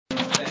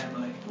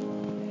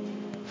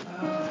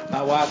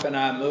my wife and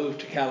I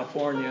moved to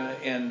California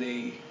in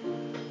the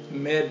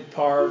mid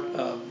part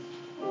of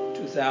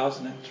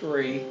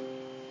 2003.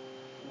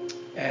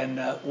 And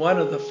one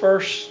of the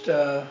first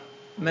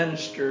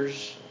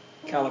ministers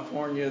in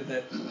California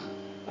that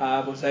I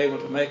was able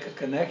to make a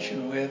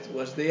connection with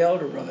was the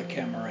elder Brother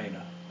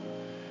Camarena.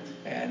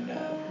 And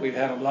we've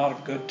had a lot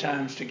of good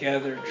times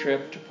together, a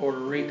trip to Puerto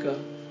Rico.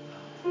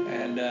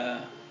 And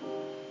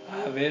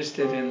I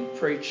visited and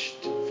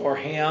preached for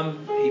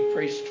him. He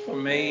preached for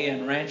me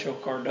in Rancho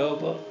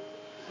Cordova.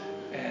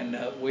 And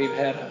we've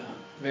had a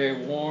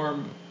very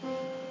warm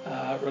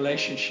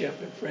relationship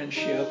and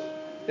friendship.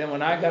 Then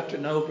when I got to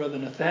know Brother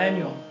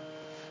Nathaniel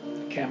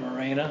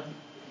Camarena,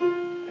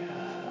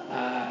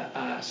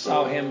 I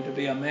saw him to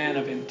be a man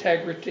of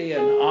integrity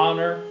and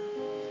honor.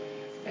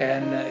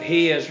 And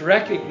he is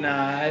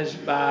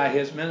recognized by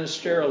his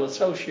ministerial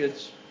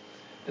associates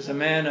as a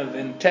man of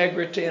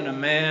integrity and a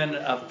man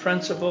of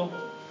principle,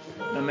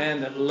 and a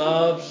man that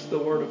loves the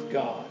Word of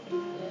God.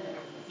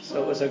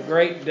 So it was a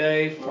great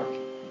day for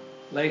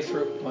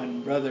Lathrop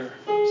when Brother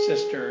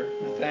Sister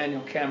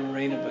Nathaniel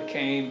Camarena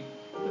became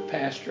the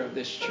pastor of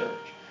this church.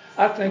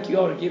 I think you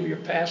ought to give your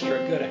pastor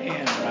a good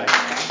hand right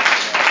now.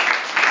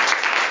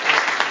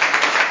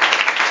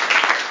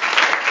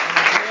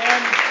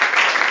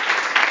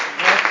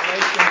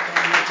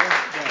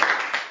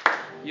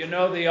 You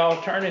know, the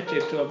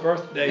alternative to a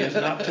birthday is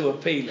not too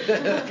appealing.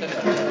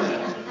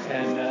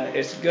 And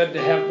it's good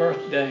to have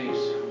birthdays.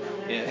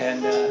 Yes.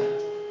 And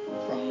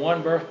from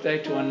one birthday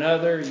to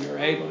another, you're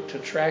able to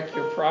track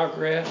your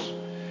progress.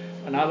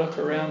 When I look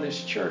around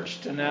this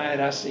church tonight,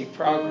 I see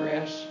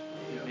progress.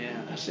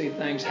 Amen. I see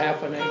things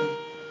happening.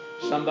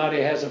 Somebody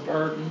has a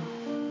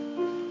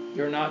burden.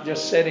 You're not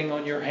just sitting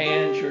on your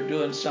hands, you're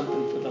doing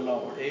something for the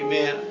Lord.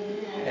 Amen.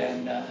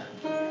 And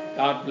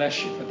God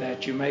bless you for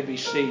that. You may be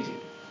seated.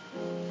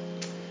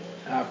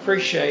 I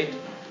appreciate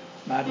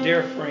my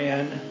dear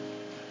friend,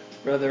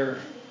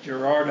 Brother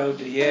Gerardo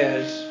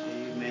Diaz,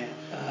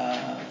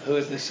 who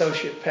is the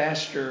associate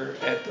pastor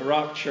at the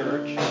Rock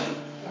Church.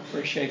 I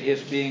appreciate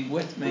his being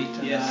with me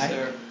tonight. Yes,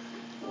 sir.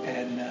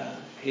 And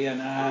he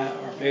and I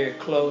are very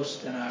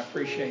close, and I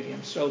appreciate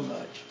him so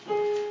much.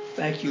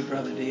 Thank you,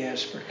 Brother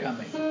Diaz, for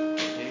coming.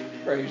 Amen.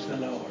 Praise the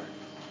Lord.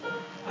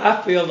 I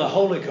feel the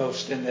Holy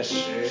Ghost in this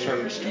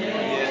service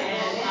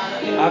tonight.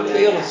 I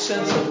feel a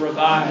sense of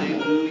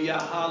revival.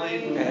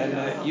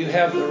 And you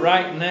have the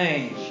right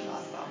name,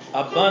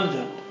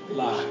 Abundant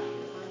Life.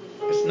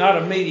 It's not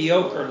a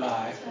mediocre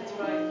life.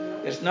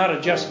 It's not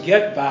a just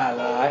get by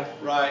life.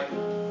 Right.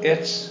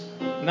 It's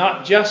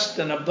not just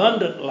an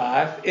abundant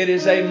life. It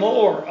is a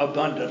more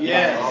abundant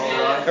life.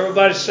 Right.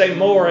 Everybody say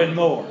more and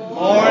more.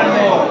 More and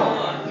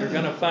more. You're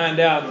going to find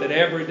out that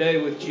every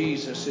day with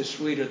Jesus is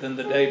sweeter than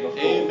the day before.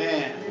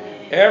 Amen.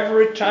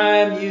 Every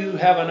time you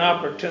have an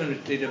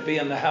opportunity to be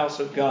in the house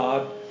of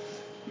God,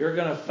 you're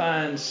going to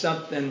find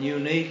something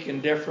unique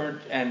and different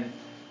and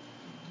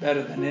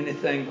better than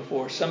anything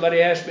before.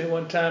 Somebody asked me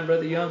one time,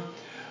 Brother Young,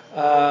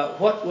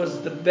 what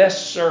was the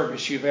best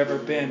service you've ever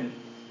been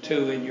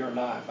to in your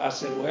life? I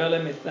said, well,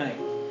 let me think.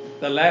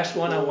 The last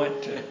one I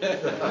went to.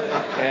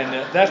 And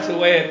that's the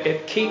way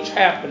it keeps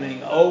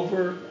happening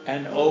over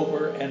and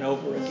over and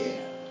over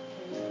again.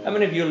 How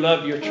many of you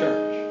love your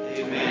church?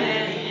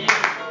 Amen.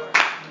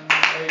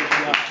 Praise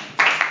God.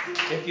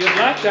 If you'd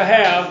like to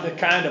have the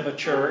kind of a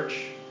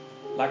church,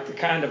 like the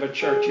kind of a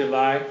church you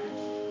like,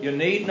 you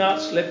need not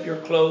slip your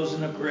clothes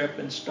in a grip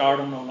and start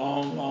on a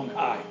long, long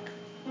hike.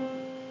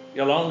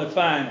 You'll only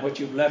find what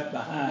you've left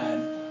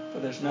behind, for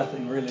there's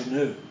nothing really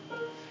new.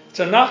 It's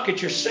a knock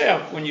at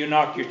yourself when you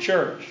knock your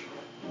church.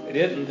 It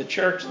isn't the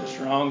church that's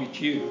wrong, it's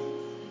you.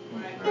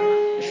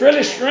 It's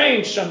really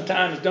strange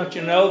sometimes, don't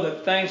you know,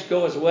 that things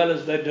go as well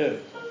as they do.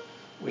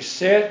 We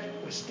sit,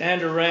 we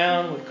stand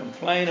around, we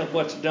complain of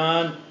what's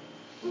done,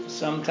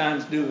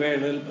 sometimes do very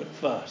little but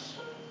fuss.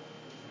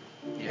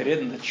 It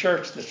isn't the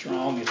church that's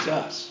wrong, it's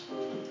us.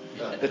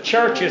 The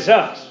church is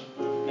us.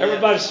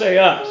 Everybody say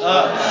us.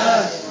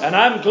 Us. And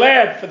I'm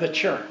glad for the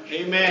church.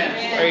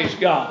 Amen. Praise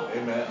God.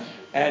 Amen.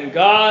 And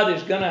God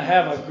is going to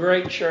have a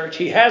great church.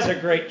 He has a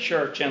great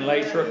church in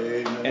Lathrop,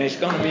 and it's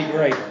going to be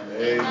greater.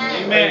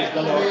 Amen. Praise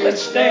the Lord. Let's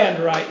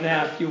stand right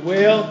now, if you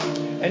will,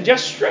 and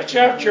just stretch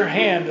out your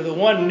hand to the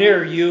one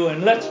near you,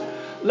 and let's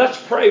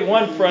pray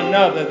one for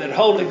another that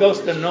Holy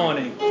Ghost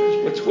anointing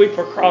would sweep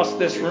across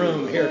this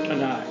room here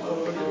tonight.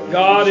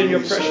 God, in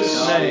your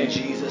precious name,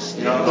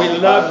 we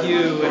love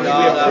you and we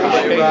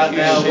appreciate you.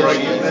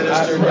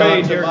 I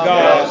pray, dear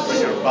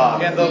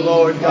God, in the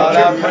Lord God,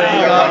 I pray,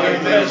 God, your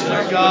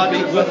presence God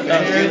be with us in a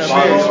very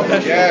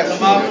special,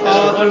 my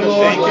Father,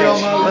 Lord,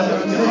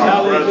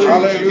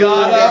 hallelujah.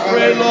 God, I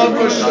pray, Lord,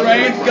 for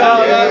strength.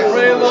 God, I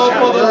pray, Lord,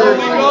 for the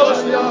Holy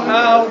Ghost.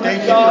 God,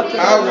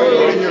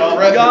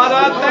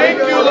 I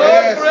thank you,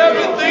 Lord, for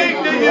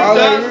everything that you've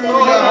done,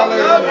 Lord. I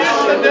love you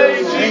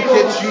today,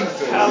 Jesus.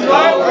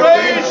 I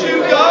praise you,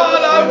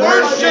 God. I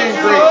worship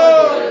you,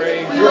 Lord.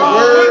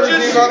 Would you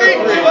speak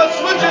to us?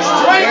 Would you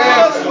strengthen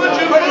us? Would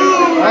you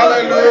move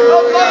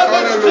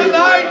among us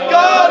tonight,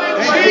 God, in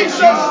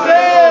Jesus'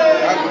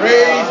 name? I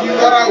praise you,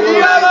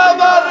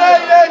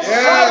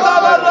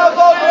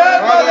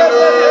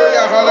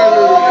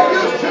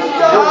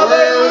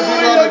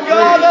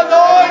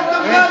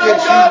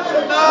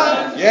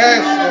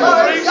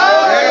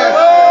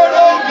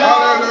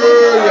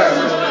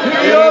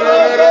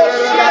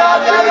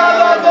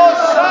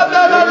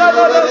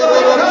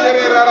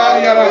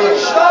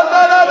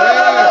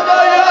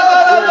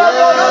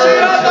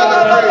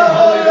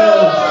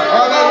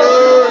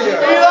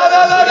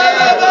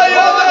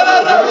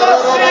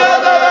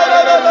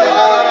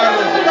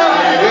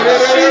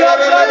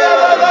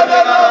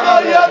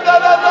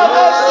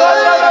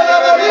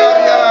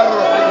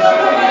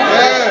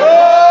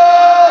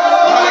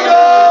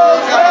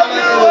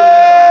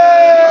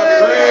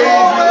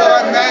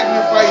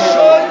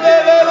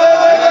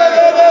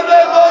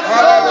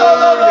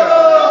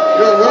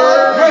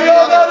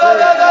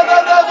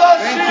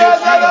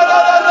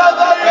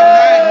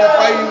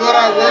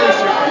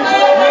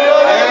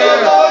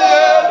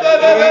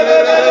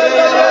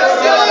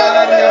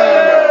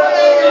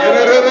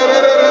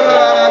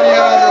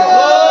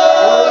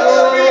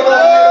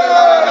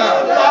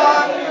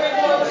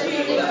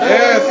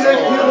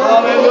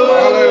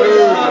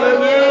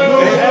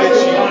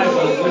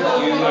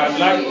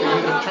 like for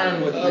you to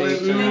turn with me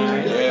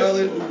tonight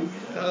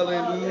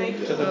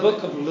Hallelujah. to the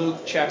book of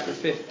Luke, chapter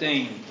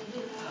 15.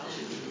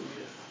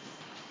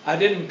 I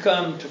didn't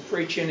come to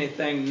preach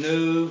anything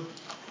new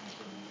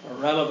or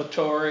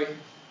revelatory.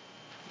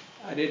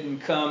 I didn't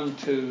come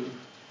to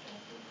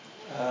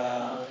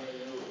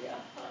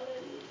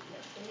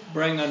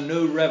bring a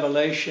new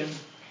revelation.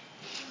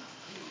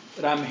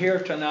 But I'm here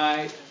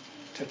tonight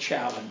to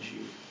challenge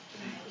you.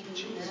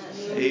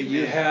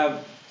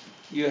 Amen.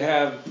 You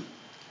have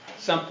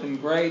something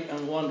great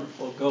and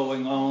wonderful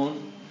going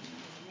on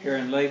here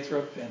in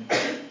Lathrop, and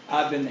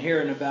I've been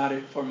hearing about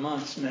it for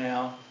months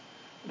now,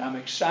 and I'm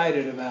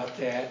excited about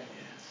that.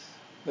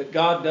 But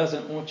God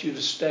doesn't want you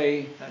to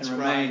stay and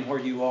remain where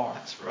you are.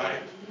 That's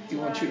right. He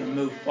wants you to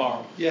move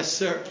forward. Yes,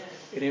 sir.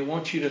 And He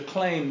wants you to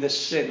claim this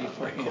city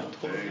for Him.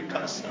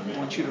 He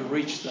wants you to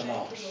reach the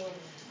lost.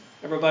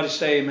 Everybody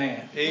say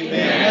amen.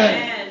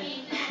 Amen.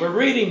 We're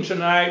reading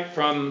tonight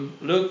from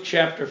Luke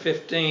chapter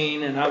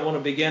 15, and I want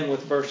to begin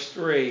with verse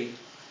 3.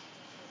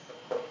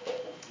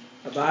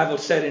 The Bible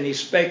said, "And he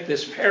spake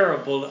this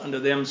parable unto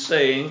them,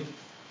 saying,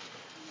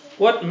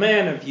 What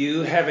man of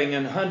you, having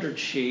 100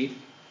 sheep,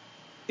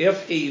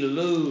 if he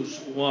lose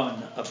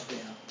one of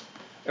them?"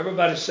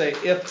 Everybody say,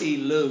 if he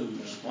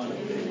lose one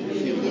of them.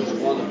 If you lose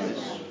one of them.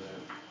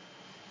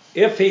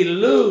 If he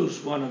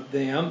lose one of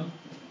them,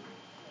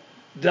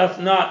 doth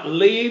not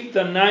leave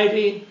the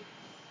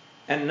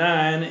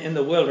 99 in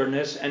the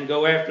wilderness, and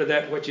go after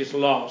that which is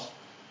lost,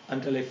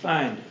 until he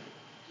find it.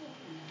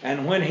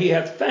 And when he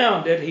hath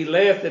found it, he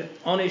layeth it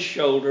on his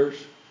shoulders,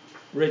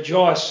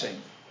 rejoicing.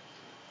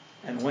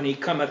 And when he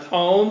cometh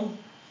home,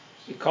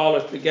 he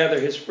calleth together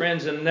his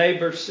friends and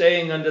neighbors,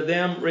 saying unto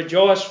them,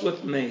 Rejoice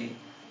with me,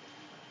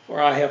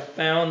 for I have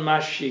found my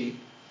sheep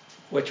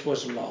which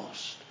was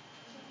lost.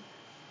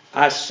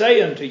 I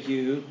say unto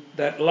you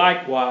that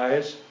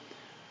likewise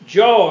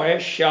joy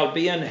shall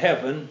be in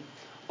heaven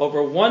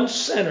over one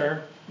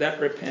sinner that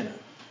repenteth,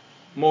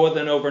 more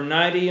than over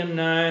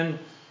 99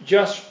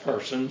 just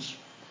persons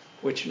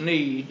which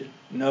need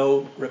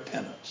no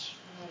repentance.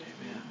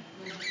 Amen.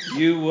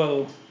 You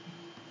will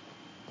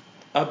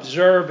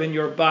observe in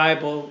your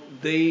Bible,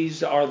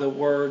 these are the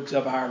words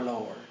of our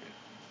Lord,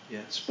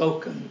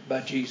 spoken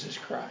by Jesus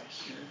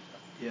Christ.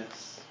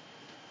 Yes.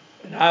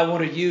 And I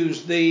want to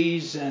use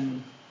these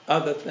and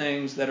other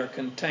things that are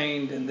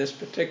contained in this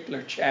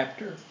particular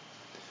chapter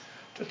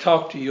to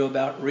talk to you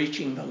about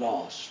reaching the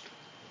lost.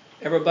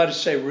 Everybody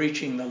say,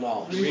 reaching the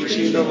lost.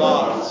 Reaching the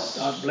lost.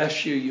 God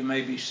bless you. You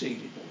may be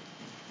seated.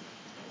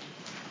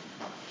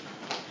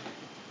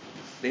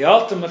 The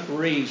ultimate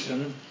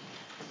reason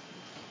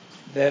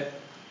that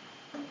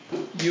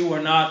you were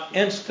not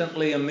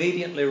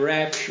immediately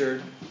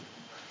raptured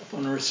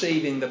upon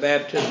receiving the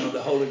baptism of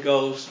the Holy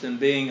Ghost and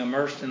being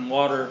immersed in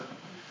water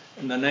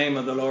in the name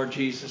of the Lord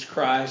Jesus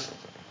Christ,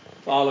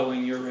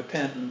 following your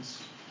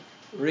repentance,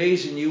 the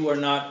reason you were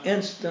not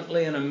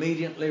instantly and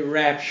immediately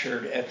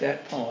raptured at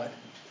that point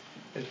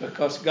is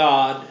because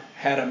God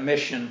had a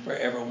mission for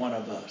every one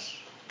of us.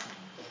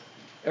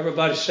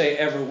 Everybody say,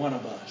 every one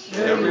of us.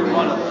 Every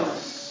one of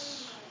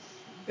us.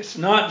 It's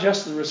not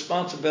just the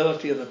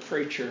responsibility of the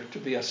preacher to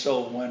be a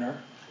soul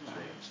winner.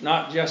 It's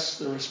not just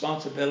the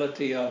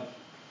responsibility of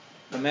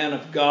the man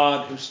of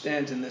God who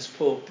stands in this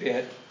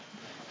pulpit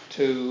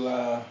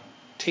to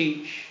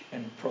teach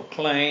and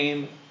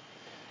proclaim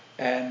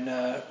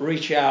and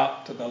reach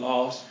out to the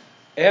lost.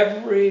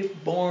 Every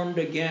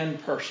born-again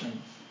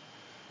person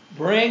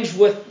brings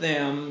with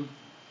them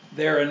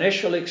their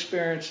initial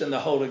experience in the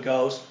Holy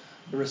Ghost,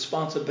 the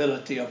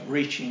responsibility of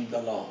reaching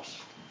the lost.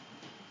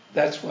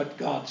 That's what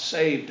God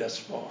saved us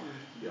for.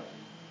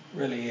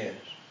 Really is.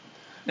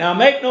 Now,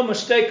 make no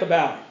mistake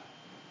about it.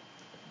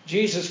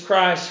 Jesus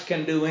Christ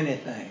can do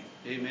anything.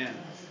 Amen.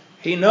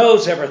 He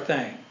knows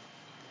everything.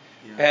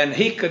 Yeah. And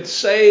He could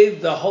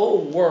save the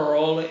whole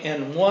world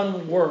in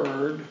one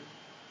word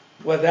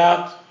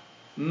without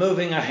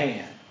moving a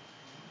hand.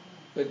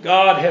 But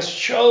God has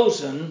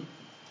chosen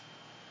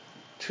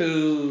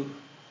to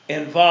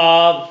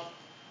involve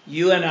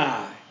you and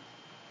I,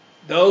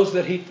 those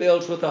that He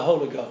fills with the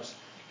Holy Ghost.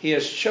 He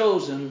has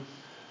chosen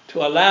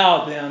to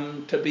allow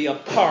them to be a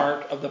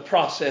part of the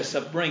process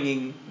of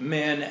bringing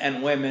men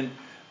and women,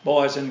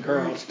 boys and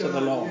girls to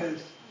the Lord.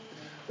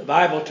 The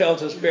Bible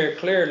tells us very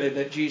clearly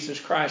that Jesus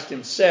Christ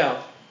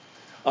Himself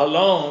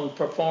alone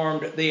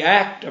performed the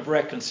act of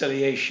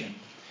reconciliation.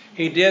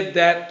 He did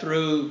that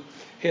through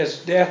His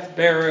death,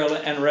 burial,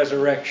 and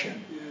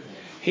resurrection.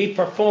 He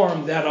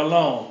performed that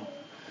alone.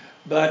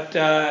 But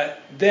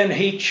then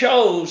He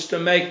chose to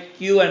make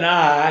you and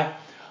I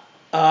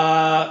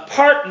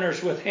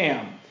partners with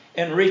Him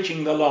in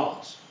reaching the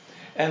lost.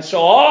 And so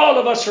all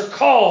of us are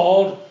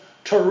called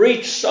to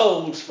reach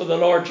souls for the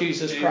Lord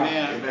Jesus Christ.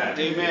 Amen.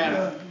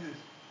 Amen.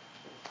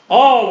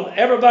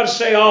 Everybody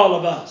say all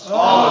of us.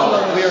 All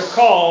of us. We are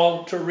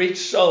called to reach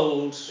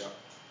souls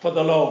for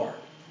the Lord.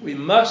 We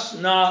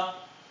must not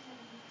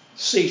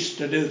cease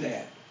to do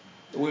that.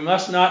 We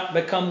must not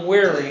become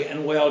weary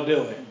in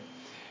well-doing.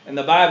 And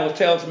the Bible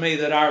tells me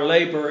that our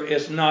labor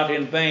is not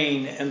in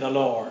vain in the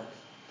Lord.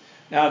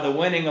 Now, the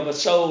winning of a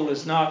soul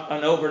is not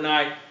an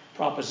overnight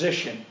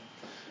proposition.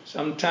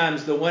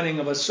 Sometimes the winning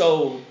of a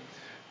soul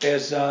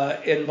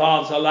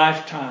involves a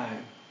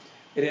lifetime.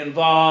 It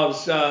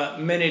involves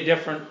many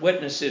different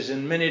witnesses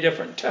and many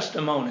different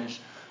testimonies.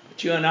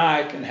 But you and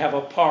I can have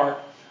a part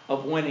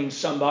of winning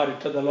somebody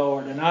to the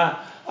Lord. And I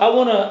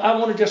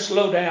want to just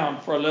slow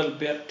down for a little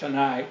bit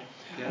tonight.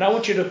 Yes. And I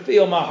want you to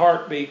feel my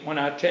heartbeat when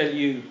I tell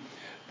you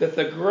that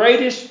the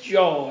greatest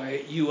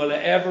joy you will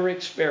ever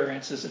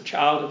experience as a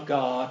child of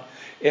God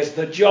is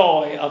the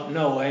joy of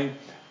knowing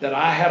that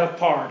I had a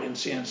part in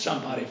seeing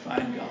somebody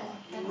find God.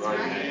 That's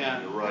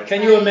right. Right.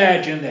 Can you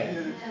imagine that?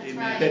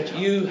 Amen. That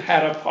you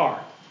had a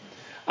part.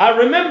 I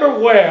remember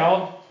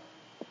well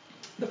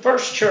the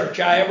first church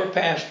I ever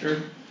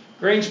pastored,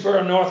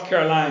 Greensboro, North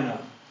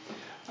Carolina.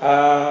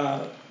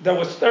 There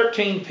was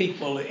 13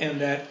 people in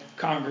that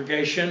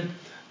congregation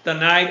the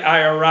night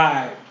I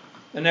arrived.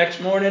 The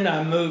next morning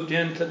I moved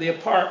into the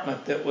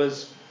apartment that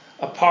was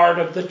a part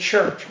of the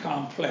church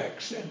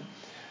complex. And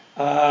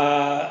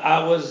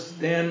I was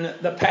then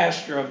the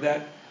pastor of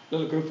that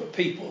little group of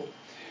people.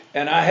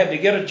 And I had to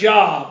get a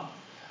job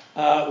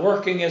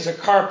working as a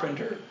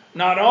carpenter,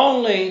 not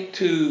only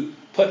to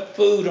put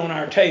food on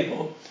our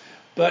table,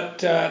 but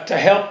to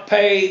help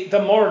pay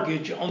the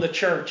mortgage on the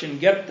church and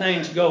get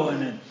things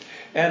going.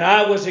 And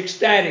I was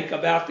ecstatic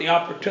about the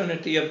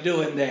opportunity of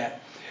doing that.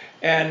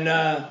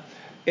 And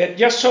it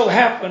just so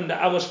happened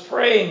I was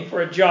praying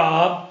for a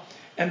job.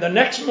 And the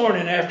next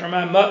morning after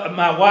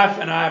my wife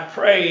and I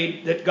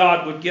prayed that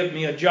God would give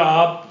me a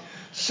job,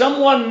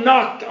 someone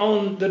knocked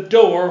on the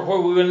door where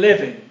we were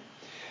living.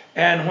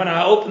 And when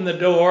I opened the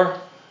door,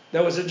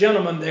 there was a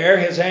gentleman there.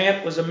 His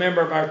aunt was a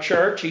member of our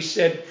church. He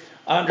said,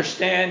 "I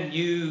understand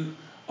you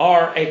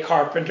are a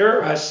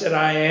carpenter." I said,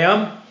 "I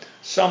am,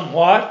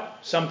 somewhat.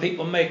 Some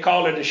people may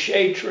call it a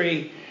shade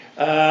tree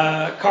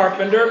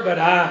carpenter, but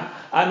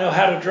I know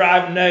how to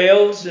drive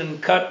nails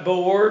and cut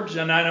boards,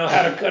 and I know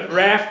how to cut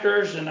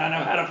rafters, and I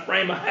know how to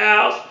frame a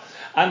house.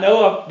 I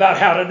know about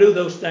how to do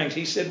those things."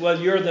 He said, "Well,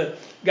 you're the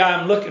guy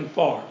I'm looking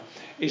for."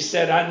 He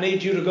said, "I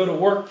need you to go to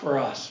work for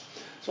us."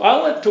 So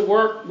I went to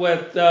work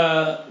with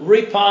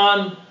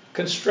Ripon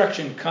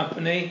Construction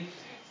Company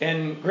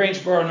in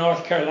Greensboro,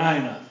 North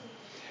Carolina.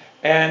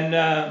 And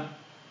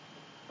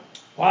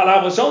while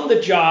I was on the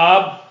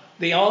job,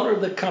 the owner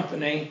of the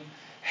company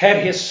had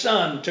his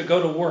son to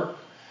go to work.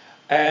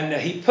 And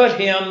he put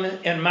him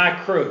in my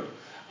crew.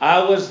 I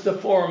was the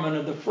foreman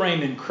of the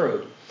framing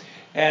crew.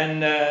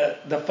 And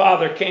the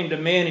father came to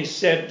me and he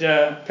said,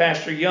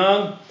 "Pastor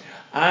Young,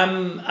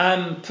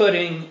 I'm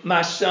putting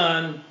my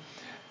son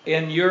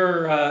in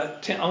your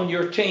on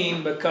your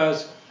team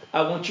because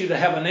I want you to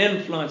have an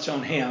influence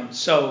on him."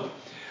 So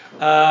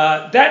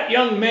that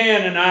young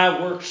man and I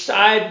worked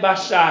side by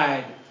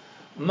side,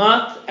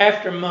 month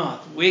after month,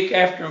 week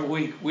after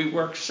week. We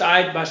worked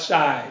side by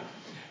side.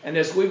 And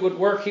as we would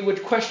work, he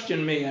would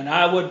question me, and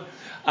I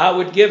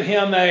would give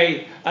him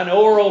an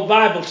oral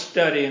Bible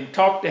study and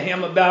talk to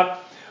him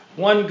about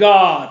one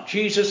God,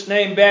 Jesus'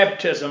 name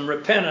baptism,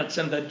 repentance,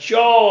 and the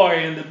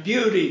joy and the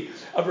beauty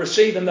of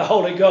receiving the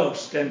Holy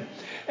Ghost.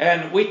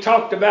 And we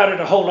talked about it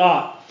a whole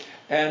lot.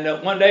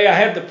 And one day I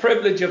had the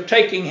privilege of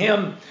taking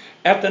him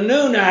at the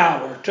noon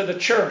hour to the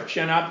church,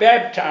 and I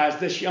baptized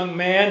this young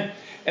man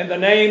in the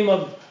name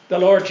of the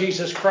Lord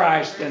Jesus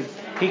Christ. And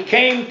he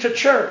came to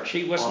church.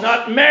 He was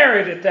not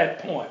married at that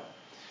point.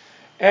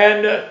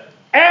 And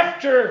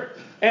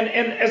and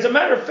as a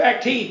matter of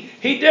fact, he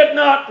did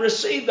not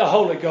receive the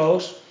Holy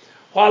Ghost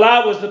while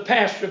I was the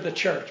pastor of the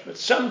church. But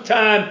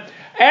sometime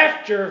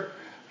after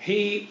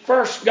he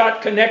first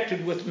got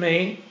connected with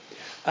me,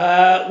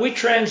 we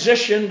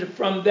transitioned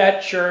from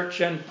that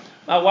church, and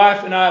my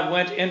wife and I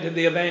went into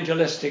the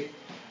evangelistic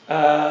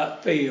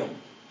field.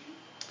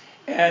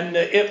 And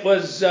it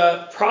was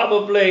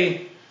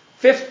probably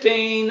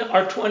 15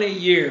 or 20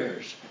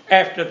 years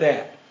after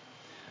that.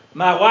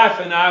 My wife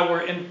and I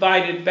were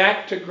invited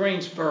back to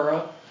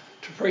Greensboro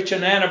to preach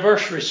an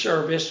anniversary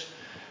service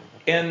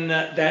in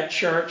that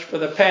church for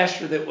the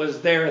pastor that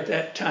was there at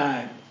that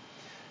time.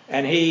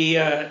 And he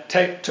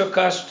took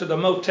us to the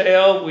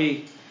motel.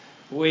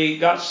 We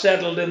got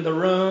settled in the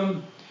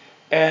room,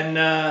 and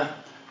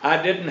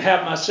I didn't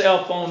have my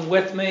cell phone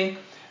with me,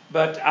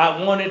 but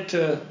I wanted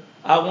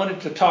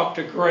to talk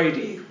to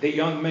Grady, the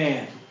young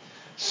man.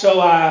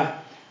 So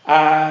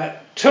I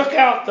took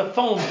out the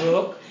phone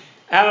book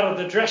out of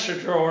the dresser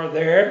drawer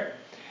there,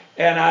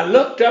 and I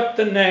looked up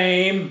the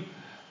name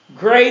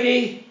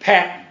Grady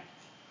Patton.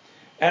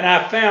 And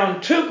I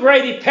found 2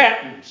 Grady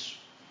Pattons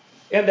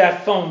in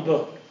that phone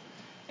book.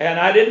 And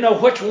I didn't know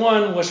which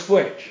one was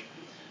which.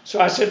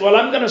 So I said, well,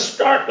 I'm going to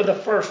start with the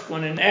first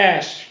one and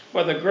ask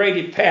for the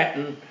Grady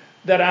Patton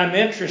that I'm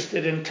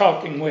interested in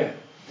talking with.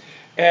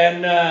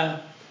 And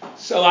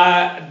so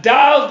I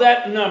dialed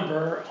that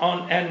number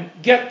on, and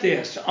get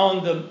this,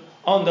 on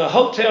the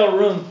hotel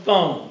room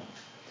phone.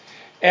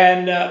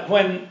 And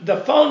when the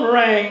phone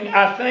rang,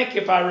 I think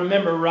if I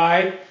remember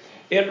right,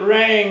 it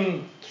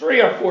rang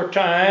 3 or 4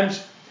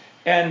 times,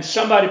 and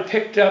somebody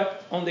picked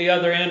up on the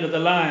other end of the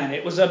line.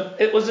 It was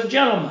a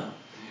gentleman.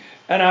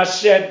 And I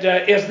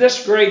said, is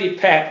this Grady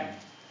Patton?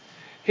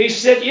 He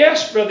said,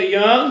 yes, Brother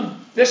Young,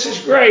 this is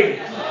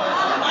Grady.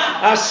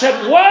 I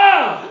said,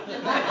 wow,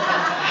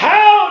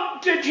 how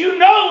did you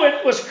know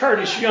it was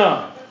Curtis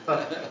Young?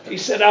 He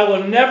said, I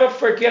will never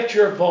forget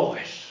your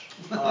voice.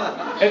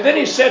 And then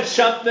he said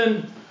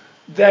something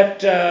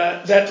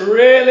that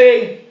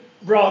really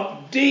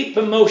brought deep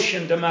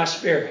emotion to my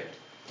spirit.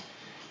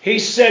 He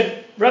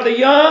said, Brother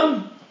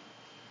Young,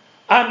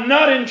 I'm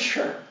not in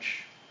church.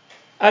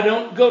 I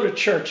don't go to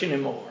church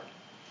anymore.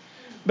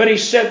 But he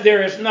said,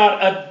 there is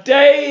not a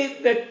day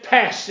that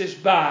passes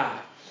by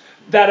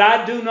that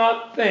I do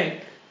not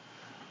think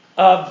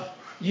of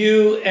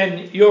you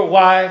and your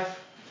wife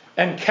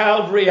and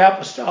Calvary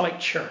Apostolic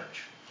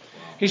Church.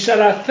 He said,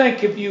 I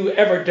think of you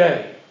every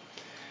day.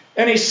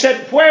 And he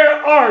said,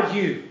 where are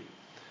you?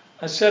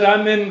 I said,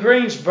 I'm in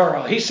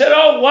Greensboro. He said,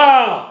 oh,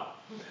 wow.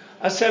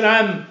 I said,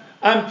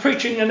 I'm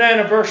preaching an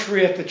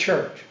anniversary at the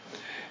church.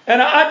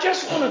 And I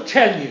just want to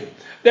tell you,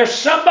 there's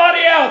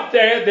somebody out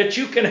there that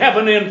you can have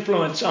an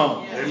influence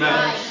on.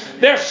 Amen.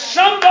 There's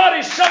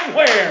somebody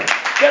somewhere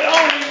that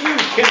only you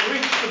can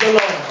reach for the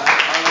Lord.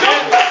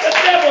 Don't let the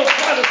devil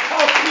try to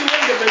talk you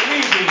into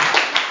believing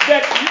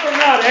that you're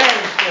not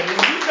adequate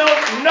and you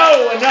don't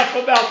know enough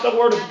about the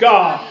Word of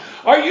God,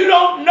 or you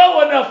don't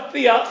know enough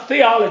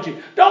theology.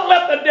 Don't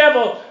let the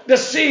devil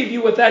deceive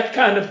you with that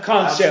kind of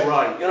concept. That's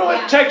right. You know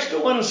what it takes to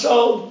win a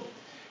soul?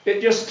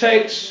 It just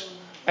takes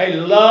a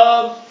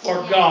love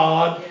for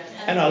God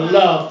and a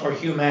love for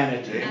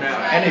humanity. Amen.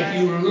 And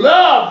if you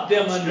love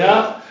them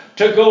enough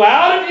to go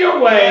out of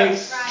your way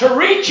to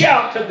reach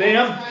out to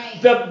them,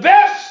 the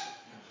best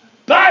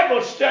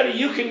Bible study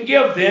you can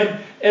give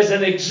them is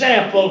an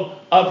example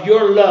of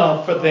your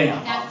love for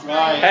them.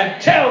 Right.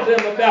 And tell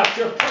them about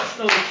your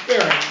personal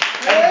experience.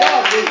 And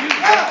God will use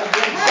that to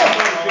bring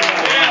somebody to God.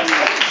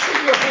 Let me see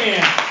your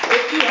hand.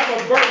 If you have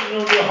a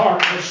burden on your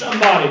heart for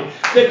somebody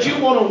that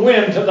you want to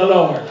win to the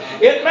Lord.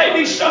 It may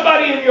be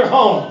somebody in your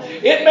home.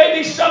 It may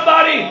be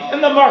somebody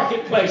in the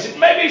marketplace. It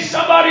may be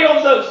somebody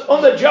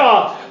on the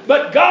job.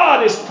 But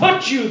God has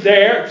put you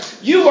there.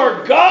 You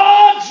are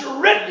God's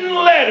written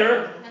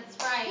letter. That's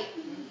right.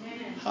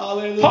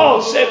 Hallelujah.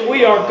 Paul said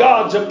we are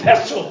God's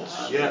epistles.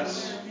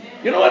 Yes.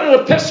 You know what an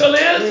epistle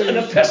is? An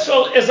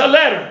epistle is a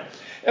letter.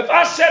 If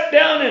I sat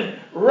down and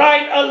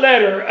write a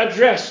letter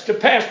addressed to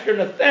Pastor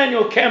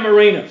Nathaniel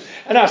Camarena,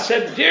 and I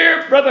said,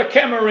 Dear Brother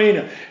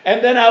Camarena,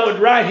 and then I would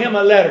write him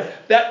a letter,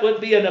 that would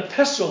be an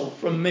epistle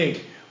from me.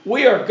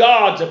 We are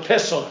God's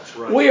epistle.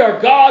 Right. We are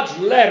God's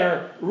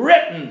letter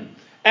written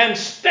and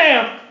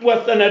stamped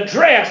with an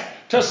address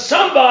to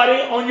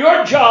somebody on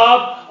your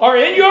job or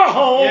in your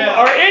home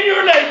or in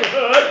your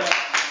neighborhood.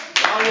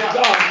 Oh, yeah.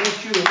 God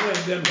wants you to win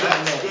them to the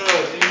That's Lord.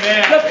 good.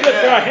 Amen. Let's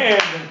lift our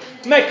hand and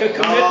make a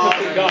commitment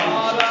to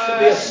God to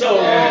be a soul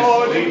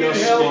winner. Lead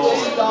us,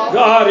 Lord.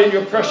 God, in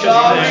your precious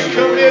God, name. we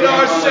commit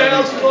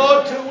ourselves,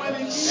 Lord, to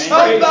winning Praise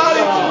somebody.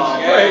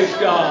 God. Praise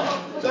God.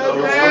 That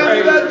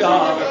Praise man,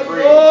 God. that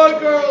boy,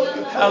 girl.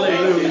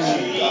 Hallelujah.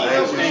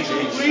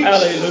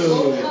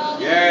 Hallelujah.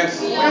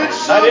 Yes.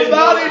 I didn't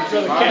know it was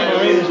Brother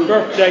Camarena's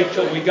birthday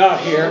till we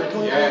got here.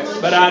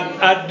 But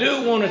I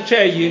do want to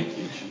tell you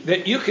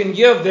that you can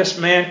give this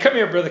man, come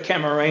here, Brother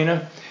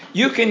Camarena,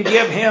 you can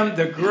give him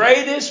the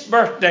greatest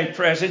birthday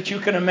present you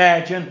can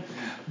imagine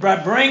by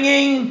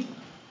bringing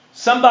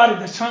somebody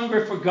that's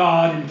hungry for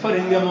God and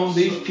putting them on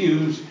these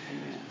pews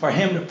for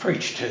him to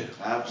preach to.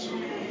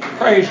 Absolutely.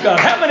 Praise God.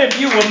 How many of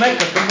you will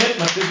make a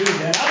commitment to do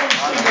that? I want to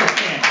see your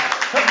hand.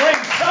 To bring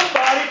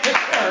somebody to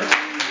church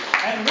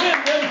and win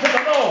them to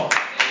the Lord.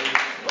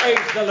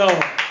 Praise the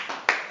Lord.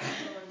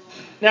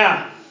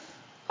 Now,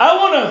 I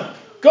want to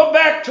go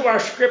back to our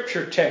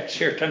scripture text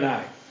here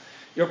tonight.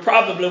 You're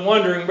probably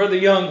wondering, Brother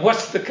Young,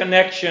 what's the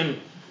connection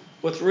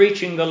with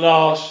reaching the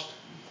lost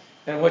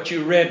and what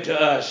you read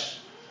to us?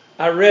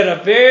 I read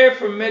a very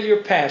familiar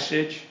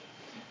passage,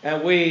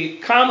 and we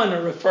commonly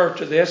refer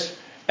to this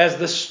as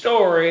the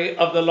story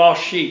of the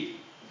lost sheep.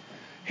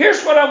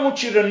 Here's what I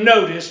want you to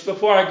notice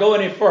before I go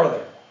any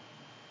further.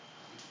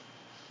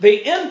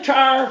 The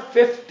entire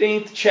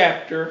 15th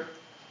chapter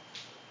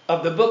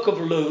of the book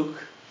of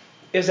Luke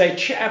is a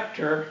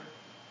chapter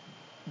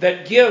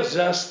that gives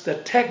us the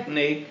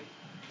technique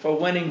for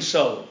winning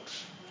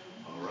souls.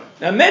 All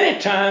right. Now, many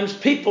times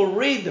people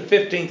read the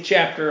 15th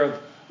chapter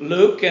of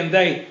Luke and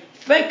they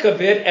think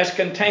of it as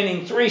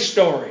containing 3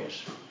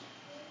 stories.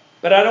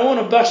 But I don't want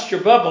to bust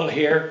your bubble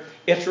here.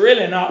 It's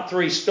really not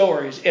 3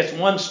 stories. It's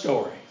 1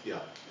 story. Yeah.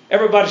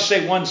 Everybody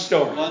say 1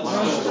 story. One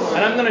story.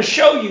 And I'm going to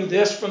show you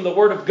this from the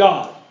Word of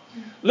God.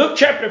 Luke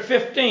chapter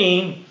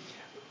 15,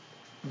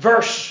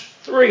 verse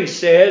 3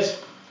 says,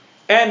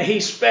 and he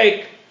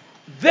spake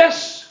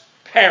this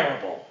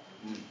parable.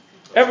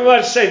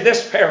 Everybody say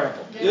this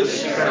parable.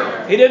 This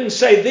parable. He didn't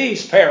say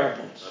these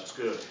parables. That's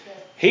good.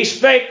 He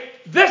spake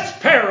this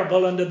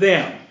parable unto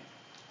them.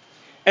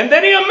 And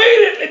then he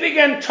immediately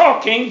began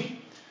talking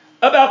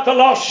about the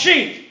lost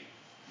sheep.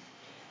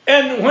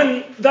 And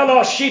when the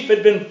lost sheep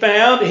had been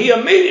found, he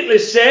immediately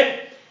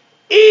said,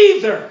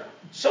 either.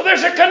 So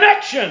there's a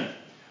connection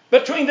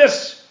between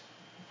this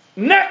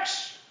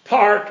next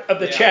part of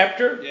the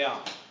chapter Yeah.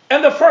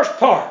 and the first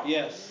part.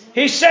 Yes.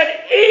 He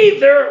said,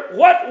 either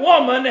what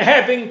woman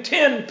having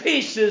 10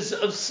 pieces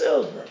of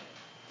silver.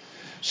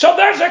 So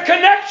there's a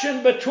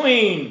connection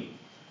between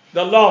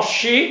the lost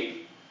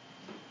sheep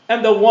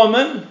and the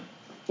woman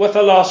with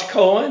the lost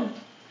coin.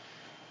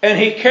 And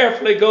he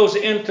carefully goes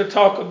in to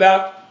talk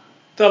about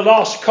the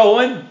lost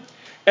coin.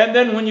 And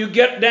then when you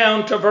get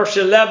down to verse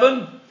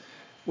 11,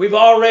 we've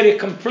already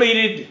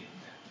completed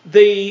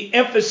the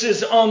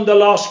emphasis on the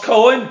lost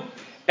coin.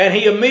 And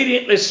he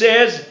immediately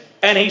says,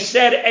 and he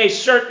said a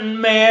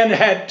certain man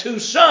had 2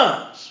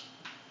 sons.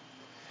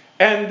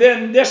 And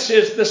then this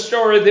is the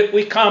story that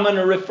we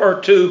commonly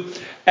refer to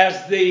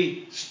as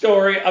the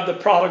story of the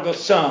prodigal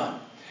son.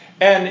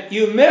 And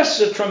you miss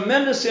a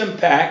tremendous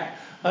impact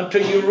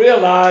until you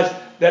realize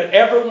that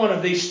every one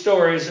of these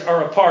stories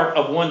are a part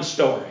of one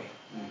story.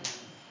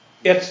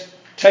 It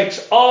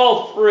takes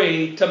all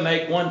 3 to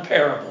make one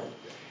parable.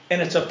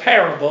 And it's a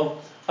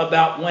parable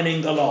about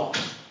winning the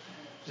lost.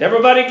 Does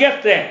everybody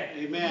get that?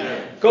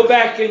 Amen. Go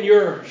back in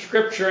your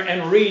scripture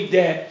and read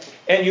that,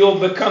 and you'll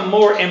become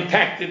more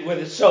impacted with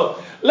it.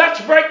 So let's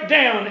break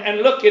down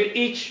and look at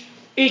each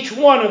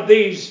one of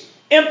these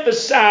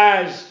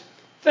emphasized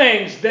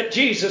things that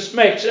Jesus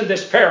makes in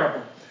this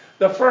parable.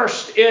 The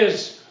first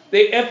is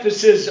the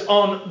emphasis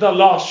on the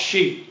lost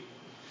sheep.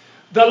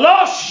 The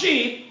lost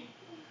sheep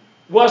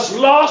was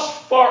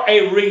lost for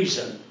a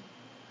reason,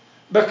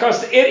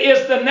 because it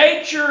is the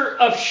nature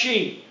of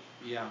sheep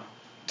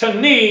to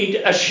need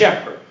a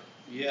shepherd.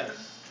 Yes.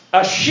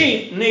 A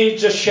sheep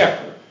needs a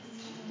shepherd.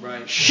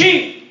 Right.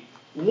 Sheep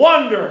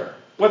wander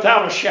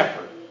without a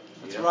shepherd.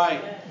 That's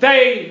right.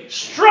 They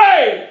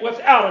stray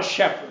without a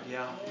shepherd.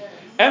 Yeah.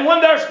 And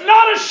when there's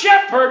not a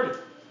shepherd,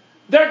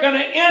 they're going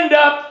to end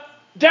up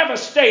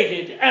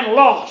devastated and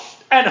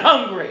lost and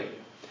hungry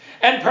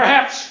and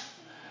perhaps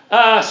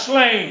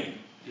slain.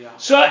 Yeah.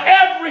 So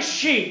every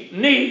sheep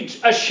needs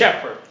a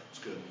shepherd. That's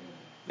good.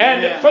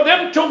 And for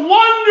them to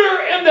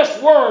wander in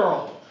this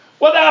world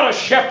without a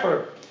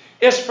shepherd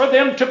is for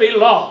them to be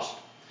lost.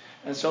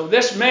 And so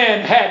this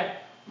man had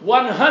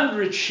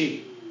 100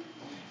 sheep.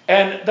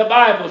 And the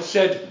Bible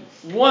said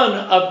one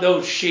of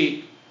those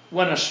sheep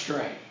went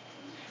astray.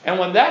 And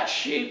when that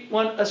sheep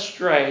went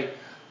astray,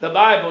 the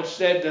Bible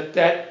said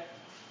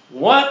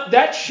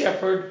that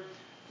shepherd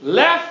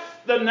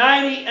left the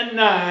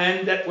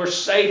 99 that were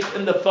safe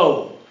in the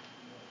fold.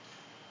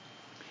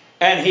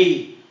 And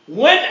he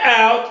went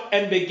out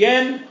and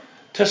began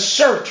to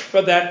search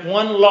for that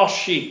one lost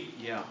sheep.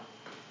 Yeah.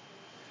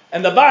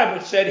 And the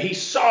Bible said he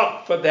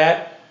sought for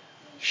that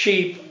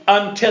sheep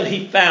until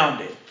he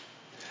found it.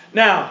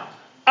 Now,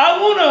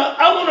 I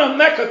want to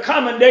make a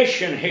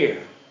commendation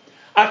here.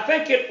 I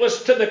think it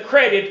was to the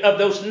credit of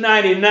those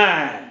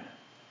 99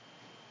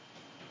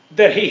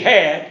 that he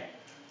had,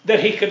 that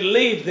he could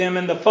leave them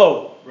in the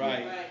fold.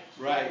 Right.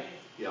 Right.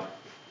 Yeah.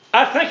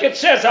 I think it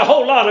says a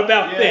whole lot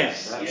about them.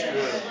 Yes. That's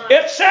good.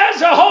 It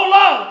says a whole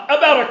lot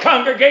about a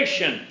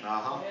congregation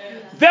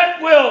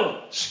that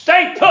will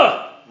stay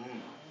put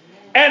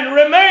and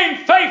remain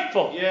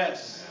faithful.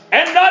 Yes.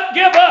 And not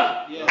give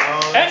up.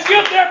 Yes. And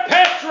give their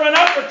pastor an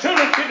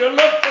opportunity to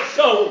look for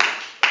souls.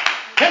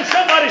 Can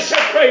somebody say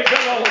praise the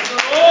Lord?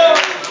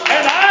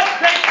 And I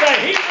think the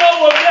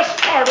hero of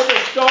this part of the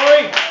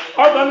story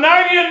are the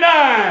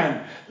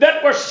 99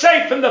 that were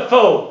safe in the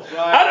fold.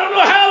 Right. I don't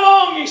know how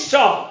long he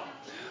sought,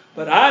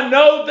 but I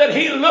know that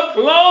he looked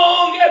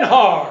long and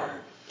hard,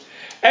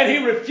 and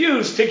he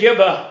refused to give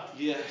up.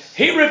 Yes.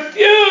 He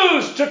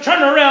refused to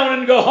turn around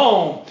and go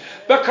home,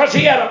 because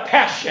he had a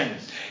passion.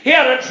 He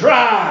had a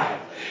drive.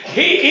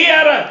 He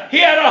had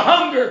a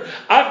hunger.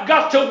 I've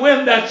got to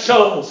win that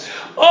soul.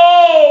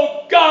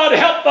 Oh, God,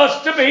 help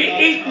us to be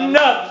eaten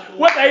up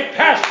with a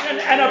passion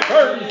and a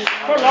burden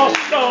for lost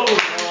souls.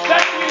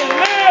 That we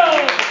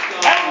live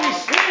and we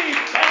sleep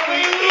and we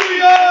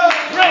eat and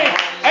drink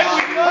and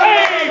we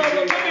crave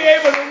to be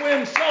able to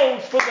win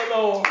souls for the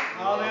Lord.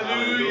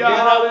 Hallelujah. And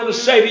I want to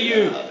say to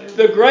you,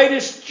 the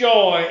greatest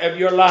joy of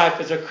your life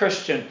as a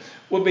Christian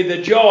will be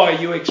the joy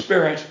you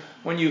experience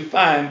when you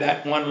find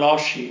that one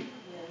lost sheep.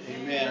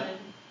 Amen.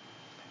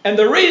 And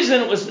the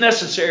reason it was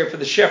necessary for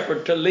the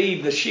shepherd to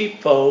leave the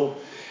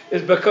sheepfold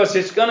is because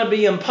it's going to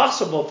be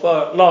impossible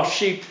for a lost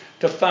sheep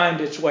to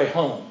find its way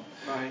home.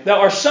 Right. There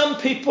are some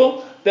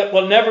people that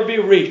will never be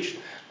reached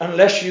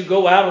unless you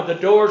go out of the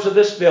doors of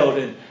this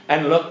building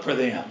and look for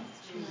them.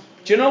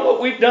 Do you know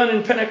what we've done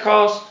in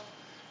Pentecost?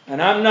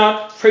 And I'm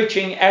not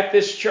preaching at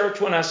this church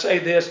when I say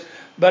this,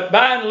 but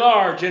by and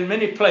large, in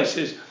many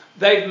places,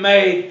 they've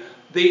made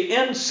the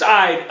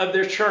inside of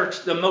their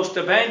church the most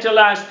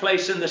evangelized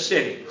place in the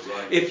city.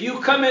 Right. If you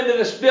come into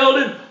this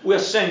building, we'll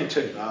sing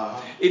to you.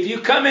 If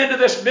you come into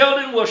this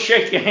building, we'll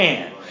shake your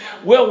hand.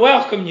 We'll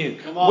welcome you.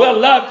 We'll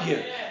love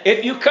you.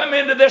 If you come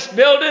into this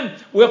building,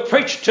 we'll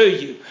preach to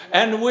you.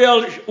 And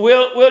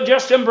we'll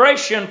just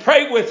embrace you and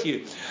pray with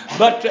you.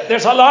 But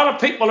there's a lot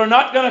of people who are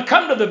not going to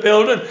come to the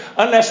building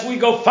unless we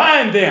go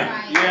find them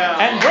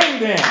and bring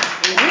them.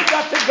 We've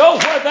got to go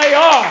where they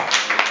are.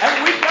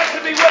 And we've got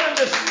to be willing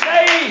to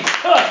stay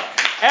put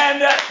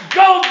and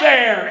go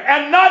there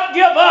and not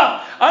give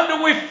up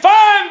until we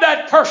find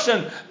that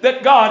person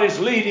that God is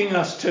leading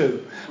us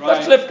to.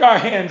 Let's lift our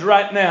hands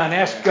right now and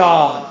ask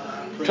God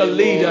to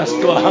lead us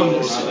to a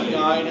humble Savior.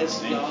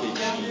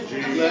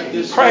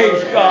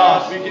 Praise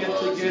God.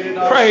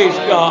 Praise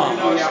God.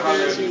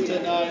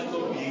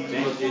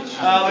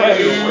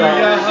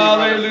 Hallelujah,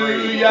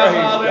 hallelujah,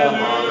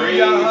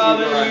 hallelujah,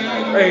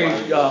 hallelujah.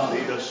 Praise God.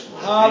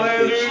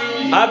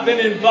 Hallelujah. I've been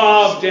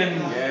involved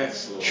in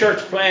church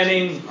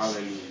planning,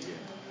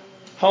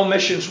 home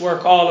missions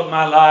work all of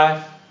my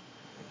life.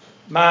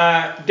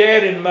 My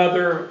dad and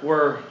mother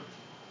were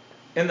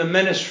in the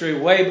ministry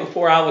way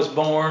before I was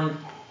born.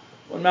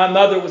 When my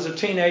mother was a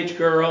teenage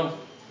girl,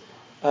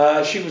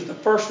 she was the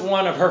first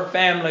one of her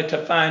family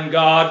to find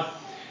God,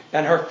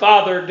 and her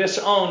father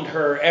disowned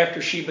her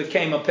after she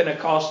became a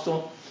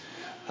Pentecostal.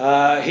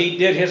 He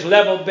did his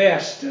level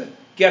best to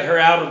get her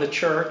out of the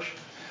church,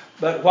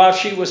 but while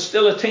she was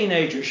still a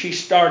teenager, she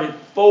started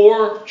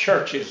 4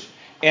 churches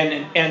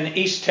in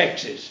East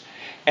Texas,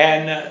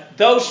 and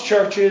those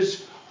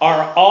churches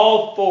are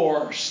all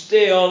 4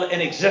 still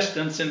in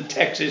existence in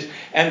Texas,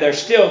 and they're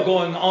still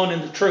going on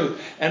in the truth.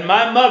 And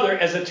my mother,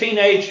 as a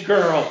teenage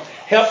girl,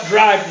 helped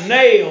drive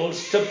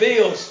nails to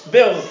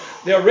build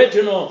the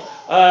original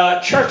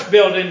church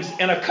buildings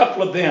in a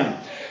couple of them.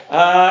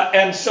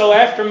 And so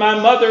after my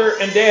mother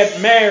and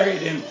dad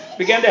married and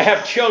began to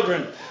have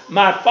children,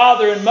 my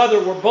father and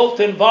mother were both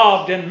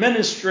involved in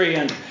ministry,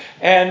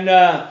 and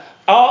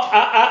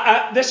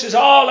this is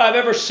all I've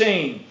ever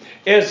seen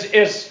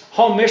is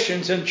home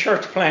missions and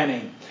church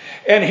planning.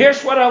 And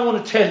here's what I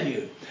want to tell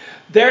you.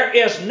 There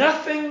is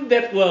nothing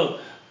that will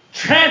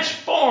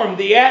transform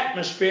the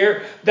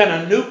atmosphere than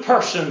a new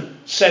person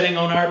sitting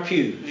on our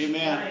pews.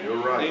 Amen. You're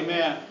right.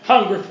 Amen.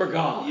 Hungry for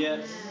God.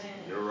 Yes.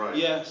 You're right.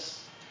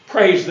 Yes.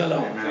 Praise the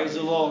Lord. Amen. Praise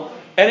the Lord.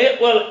 And it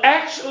will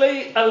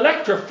actually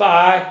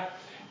electrify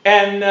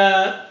and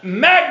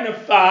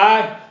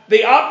magnify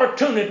the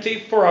opportunity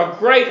for a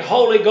great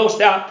Holy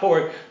Ghost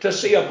outpouring to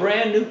see a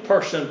brand new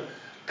person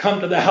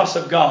come to the house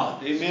of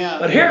God. Amen.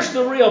 But here's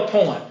the real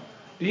point.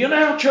 Do you know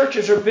how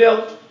churches are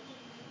built?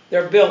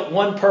 They're built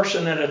one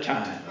person at a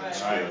time.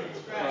 Right.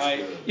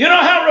 Right. You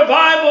know how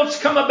revivals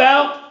come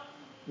about?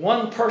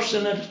 One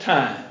person at a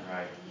time.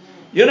 Right.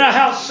 You know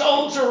how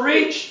souls are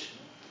reached?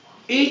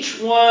 Each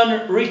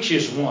one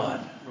reaches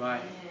one.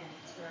 Right.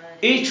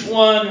 Each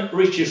one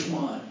reaches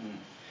one.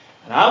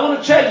 And I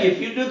want to tell you,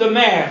 if you do the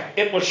math,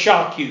 it will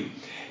shock you.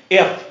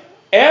 If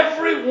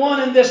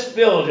everyone in this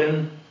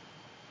building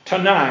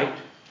tonight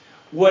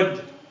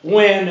would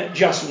win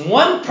just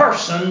one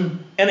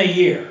person in a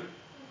year.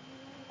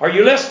 Are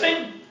you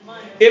listening?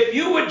 If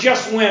you would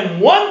just win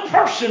one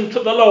person to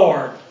the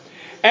Lord,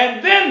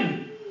 and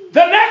then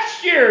the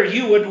next year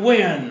you would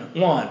win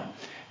one,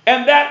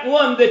 and that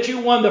one that you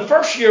won the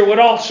first year would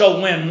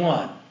also win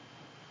one.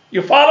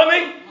 You follow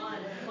me?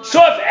 So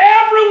if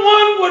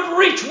everyone would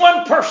reach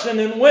one person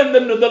and win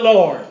them to the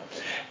Lord,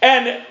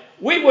 and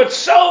we would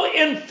so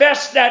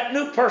infest that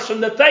new person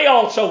that they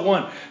also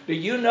won. Do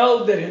you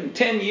know that in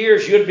 10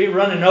 years you'd be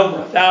running over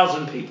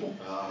 1,000 people?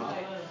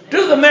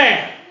 Do the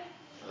math.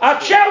 I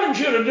challenge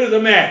you to do the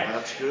math.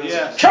 That's good.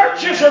 Yes.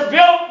 Churches are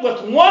built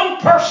with one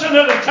person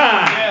at a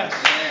time. Yes.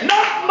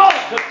 Not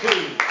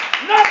multitudes.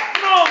 Not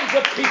throngs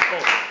of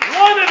people.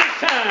 One at a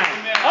time.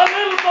 A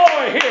little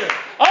boy here.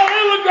 A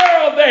little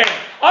girl there.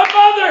 A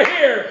mother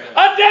here.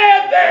 A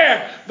dad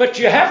there. But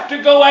you have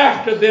to go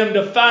after them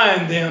to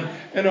find them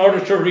in order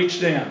to reach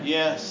them.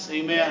 Yes.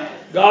 Amen.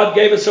 God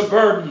gave us a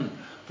burden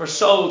for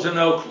souls in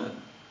Oakland.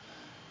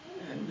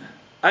 And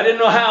I didn't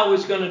know how I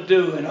was going to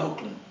do in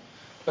Oakland,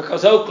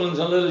 because Oakland's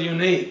a little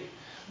unique.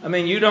 I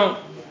mean, you don't,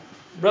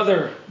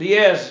 Brother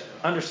Diaz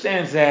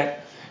understands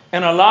that.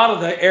 In a lot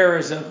of the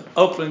areas of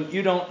Oakland,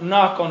 you don't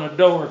knock on a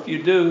door. If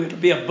you do, it'll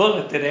be a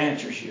bullet that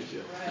answers you.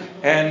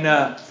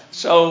 And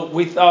so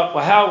we thought,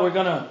 well, how are we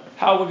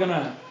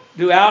gonna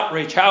do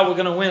outreach? How are we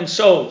gonna win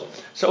souls?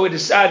 So we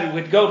decided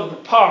we'd go to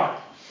the park,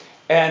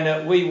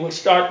 and we will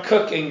start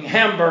cooking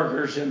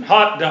hamburgers and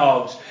hot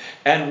dogs,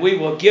 and we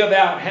will give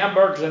out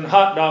hamburgers and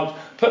hot dogs.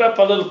 Put up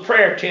a little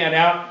prayer tent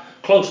out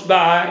close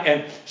by,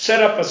 and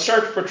set up a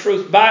Search for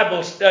Truth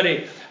Bible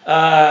study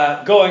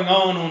going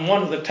on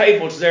one of the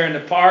tables there in the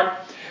park.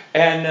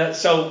 And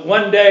so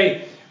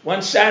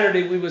one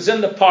Saturday, we was in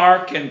the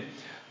park, and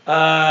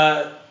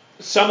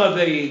some of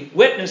the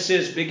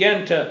witnesses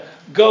began to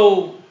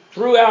go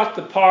throughout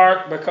the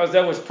park, because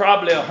there was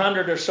probably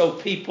 100 or so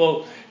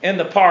people in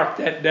the park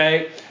that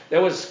day.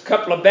 There was a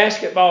couple of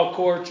basketball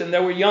courts, and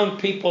there were young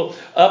people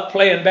up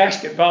playing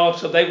basketball.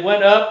 So they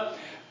went up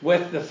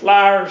with the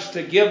flyers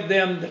to give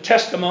them the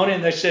testimony,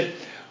 and they said,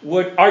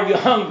 are you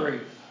hungry?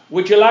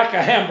 Would you like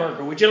a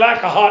hamburger? Would you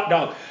like a hot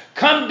dog?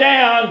 Come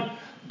down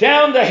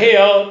the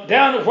hill,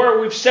 down to where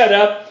we've set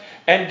up,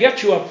 and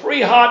get you a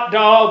free hot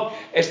dog.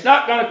 It's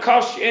not going to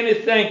cost you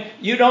anything.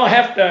 You don't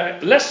have to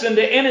listen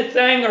to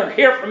anything or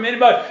hear from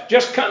anybody.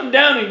 Just come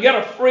down and get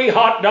a free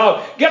hot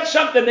dog. Get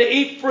something to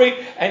eat free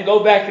and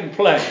go back and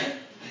play.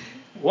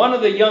 One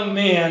of the young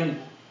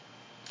men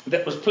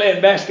that was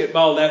playing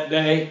basketball that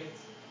day,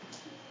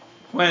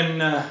 when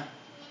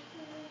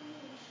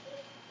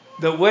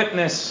the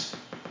witness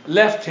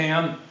left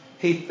him,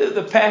 he threw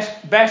the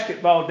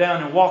basketball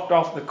down and walked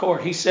off the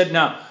court. He said,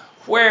 "Now,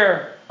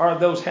 where are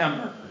those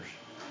hamburgers?"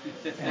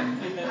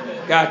 And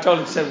the guy told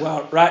him, said,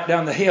 "Well, right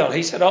down the hill."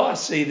 He said, "Oh, I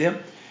see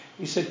them."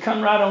 He said,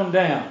 "Come right on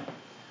down."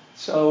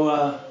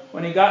 So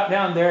when he got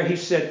down there, he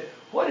said,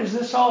 "What is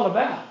this all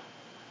about?"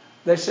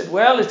 They said,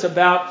 "Well, it's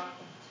about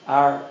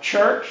our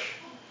church."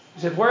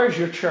 He said, "Where is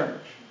your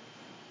church?"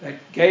 They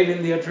gave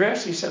him the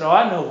address. He said, "Oh,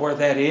 I know where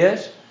that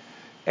is."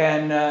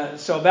 And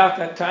so about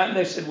that time,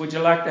 they said, "Would you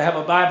like to have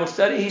a Bible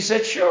study?" He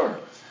said, "Sure."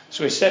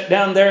 So he sat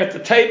down there at the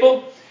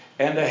table,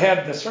 and they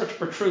had the Search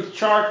for Truth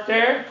chart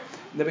there.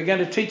 They began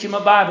to teach him a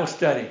Bible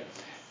study.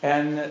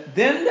 And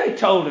then they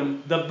told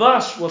him, the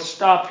bus will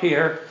stop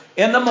here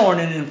in the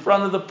morning in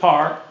front of the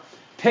park,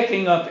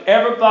 picking up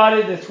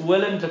everybody that's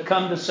willing to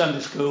come to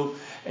Sunday school,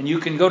 and you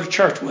can go to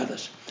church with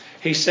us.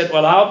 He said,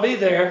 "Well, I'll be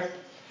there."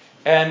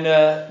 And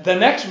the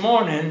next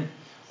morning,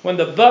 when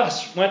the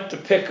bus went to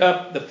pick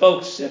up the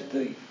folks at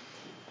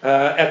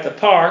the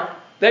park,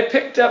 they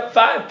picked up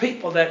 5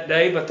 people that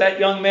day, but that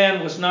young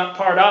man was not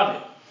part of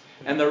it.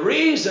 And the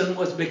reason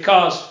was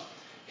because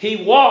he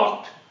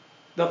walked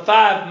the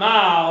 5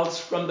 miles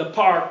from the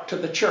park to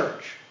the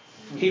church.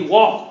 He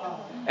walked,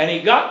 and he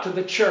got to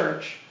the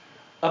church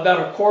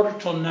about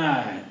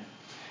 8:45.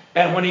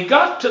 And when he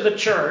got to the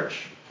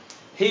church,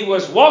 he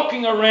was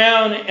walking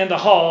around in the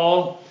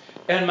hall,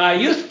 and my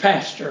youth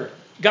pastor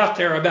got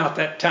there about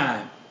that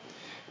time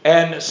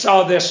and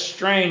saw this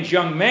strange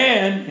young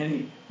man,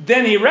 and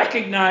then he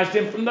recognized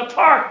him from the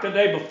park the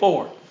day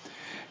before.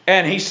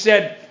 And he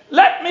said,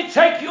 "Let me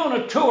take you on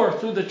a tour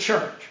through the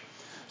church."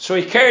 So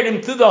he carried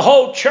him through the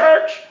whole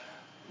church,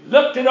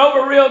 looked it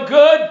over real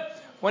good.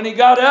 When he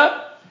got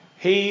up,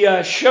 he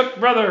shook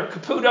Brother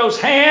Caputo's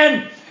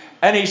hand,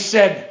 and he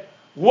said,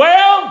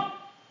 "Well,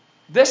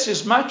 this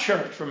is my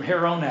church from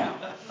here on out."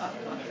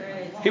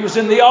 He was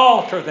in the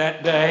altar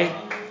that day.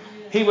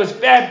 He was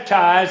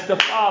baptized the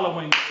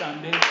following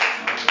Sunday,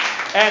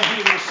 and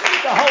he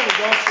received the Holy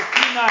Ghost a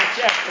few nights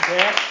after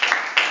that.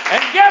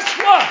 And guess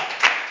what?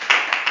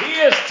 He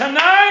is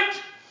tonight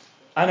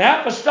an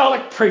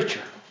apostolic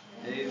preacher.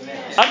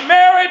 Amen.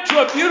 Married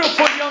to a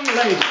beautiful young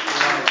lady.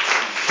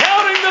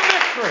 Counting the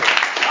victory.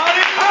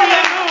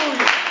 Hallelujah.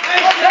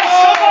 There's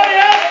somebody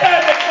out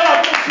there that God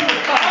wants you to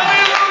find.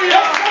 Hallelujah.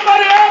 There's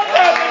somebody out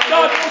there that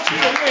God wants you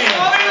to win.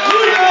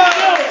 Hallelujah.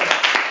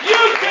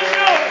 You can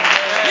do it.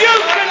 You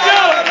can do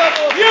it.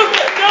 You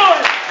can do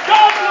it.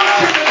 God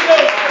wants you to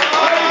do it.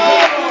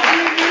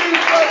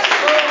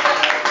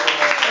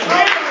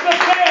 Here's the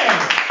thing.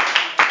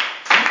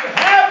 You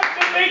have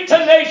to be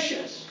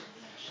tenacious.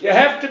 You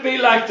have to be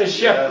like the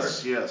shepherd.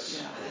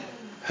 Yes.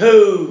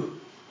 Who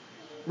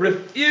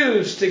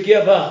refused to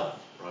give up.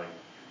 Right.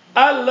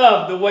 I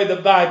love the way the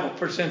Bible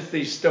presents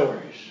these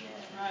stories.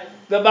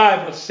 The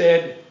Bible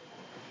said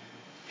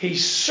he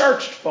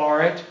searched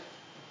for it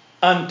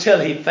until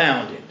he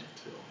found it.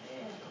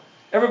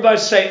 Everybody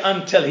say,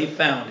 until he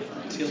found it.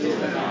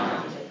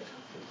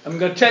 I'm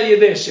going to tell you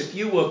this. If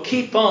you will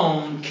keep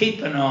on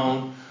keeping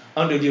on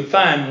until you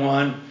find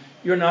one,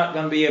 you're not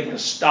going to be able to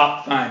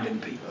stop finding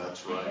people.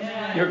 That's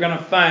right. You're going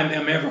to find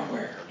them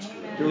everywhere.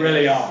 You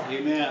really are.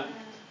 Amen.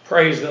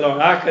 Praise the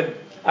Lord. I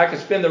could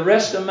spend the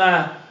rest of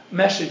my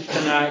message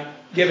tonight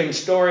giving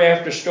story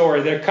after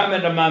story. They're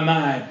coming to my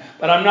mind.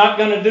 But I'm not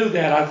going to do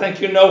that. I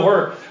think you know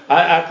where.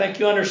 I think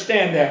you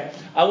understand that.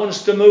 I want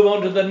us to move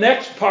on to the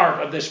next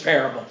part of this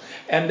parable.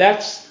 And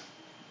that's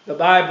the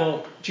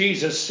Bible.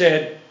 Jesus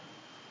said,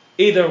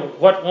 either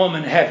what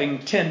woman having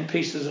 10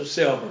 pieces of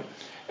silver.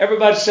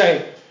 Everybody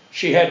say,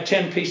 she had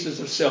 10 pieces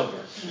of silver.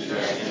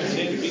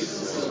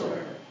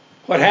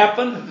 What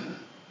happened?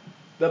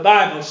 The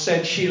Bible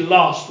said she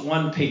lost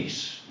 1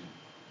 piece.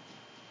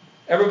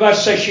 Everybody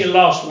say she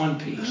lost 1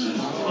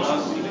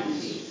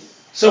 piece.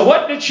 So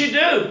what did she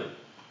do?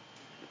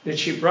 Did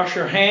she brush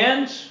her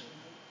hands?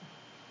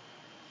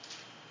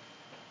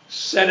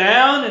 Sit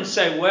down and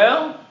say,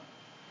 well,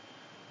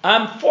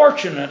 I'm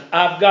fortunate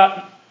I've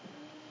got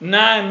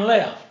 9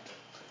 left.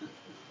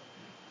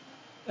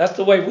 That's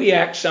the way we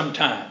act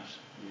sometimes.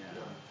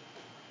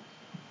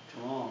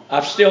 Come on.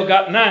 I've still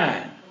got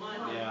 9.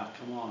 Yeah,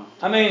 come on.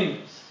 I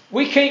mean,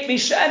 we can't be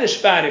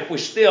satisfied if we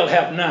still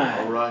have 9.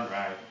 All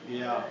right.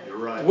 Yeah. You're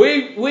right.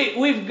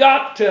 We've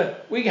got to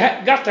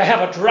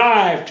have a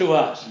drive to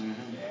us. Mm-hmm.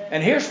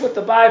 And here's what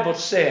the Bible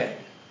said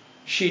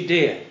she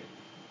did.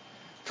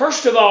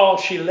 First of all,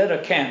 she lit a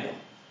candle.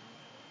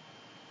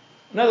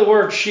 In other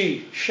words,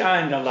 she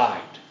shined a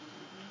light.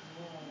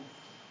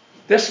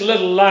 This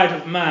little light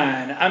of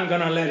mine, I'm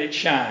going to let it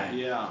shine.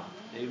 Yeah.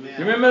 Amen.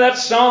 You remember that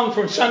song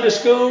from Sunday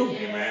school?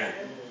 Amen.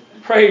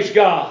 Praise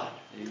God.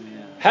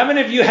 Amen. How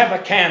many of you have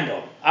a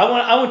candle?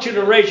 I want you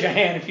to raise your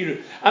hand if you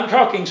do. I'm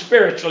talking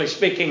spiritually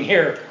speaking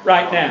here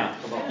right now.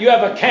 You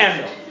have a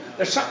candle.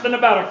 There's something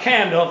about a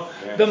candle.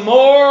 The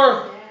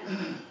more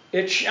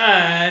it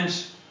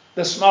shines,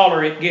 the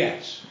smaller it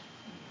gets.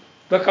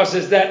 Because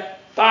as that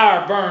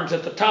fire burns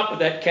at the top of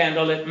that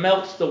candle, it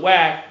melts the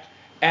wax,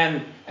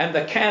 and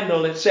the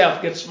candle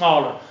itself gets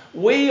smaller.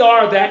 We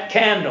are that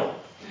candle.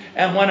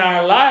 And when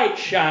our light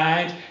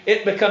shines,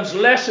 it becomes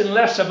less and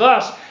less of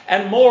us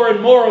and more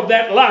of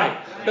that light.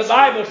 The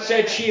Bible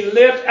said she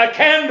lit a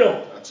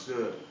candle. That's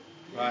good.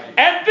 Right.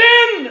 And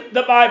then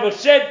the Bible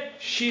said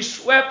she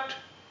swept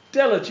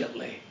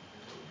diligently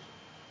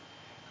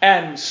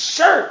and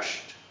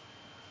searched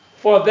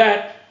for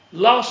that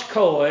lost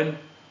coin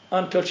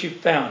until she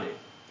found it.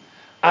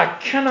 I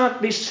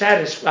cannot be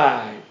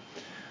satisfied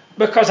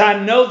because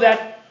I know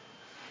that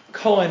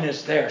coin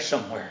is there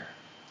somewhere.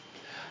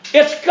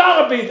 It's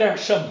got to be there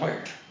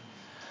somewhere.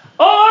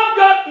 Oh, I've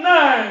got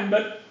 9,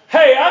 but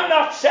hey, I'm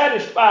not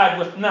satisfied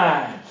with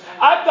 9.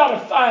 I've got to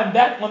find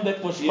that one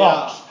that was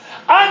lost.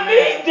 I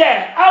need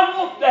that. I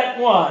want that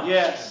one.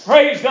 Yes.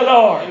 Praise the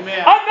Lord.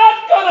 Amen.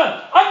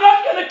 I'm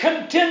not gonna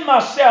content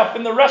myself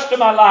in the rest of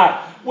my life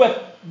with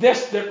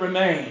this that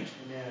remains.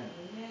 Amen.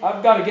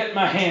 I've got to get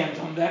my hands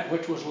on that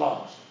which was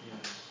lost.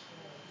 Yes.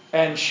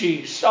 And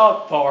she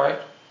sought for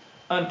it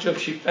until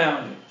she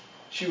found it.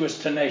 She was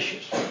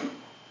tenacious.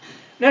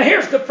 Now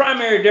here's the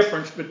primary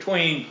difference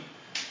between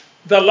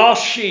the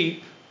lost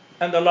sheep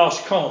and the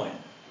lost coin.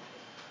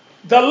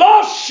 The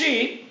lost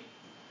sheep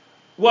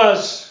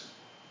was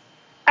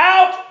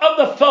out of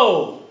the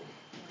fold.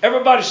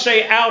 Everybody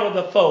say out of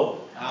the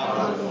fold. Out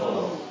of the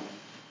fold.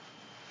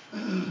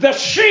 The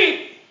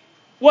sheep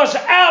was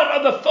out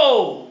of the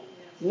fold,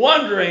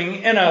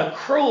 wandering in a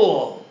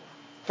cruel,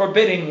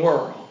 forbidding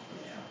world.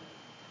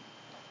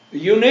 The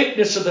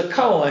uniqueness of the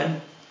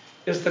coin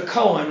is the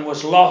coin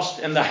was lost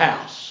in the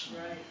house.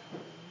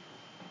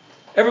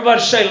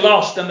 Everybody say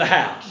lost in the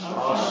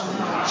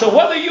house. So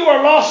whether you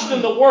are lost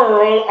in the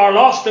world or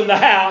lost in the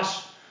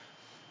house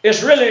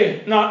is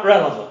really not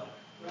relevant.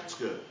 That's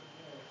good.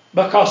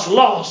 Because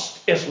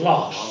lost is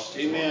lost.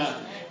 Amen.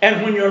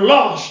 And when you're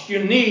lost,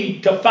 you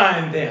need to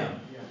find them.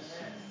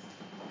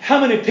 How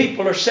many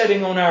people are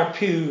sitting on our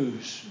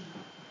pews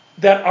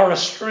that are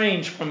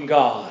estranged from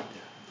God?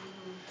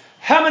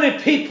 How many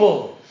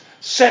people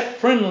sit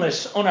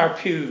friendless on our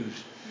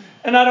pews?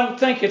 And I don't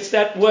think it's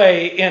that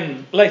way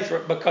in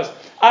Lathrop, because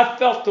I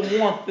felt the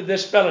warmth of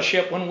this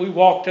fellowship when we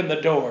walked in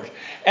the doors.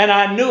 And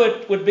I knew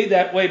it would be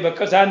that way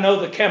because I know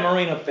the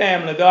Camarena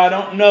family, though I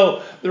don't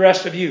know the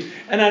rest of you.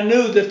 And I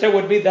knew that there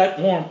would be that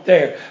warmth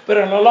there. But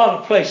in a lot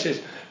of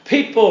places,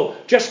 people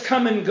just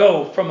come and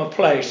go from a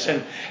place,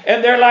 and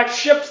they're like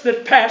ships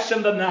that pass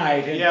in the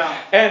night,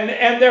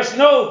 and there's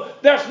no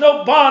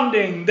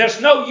bonding,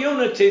 there's no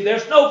unity,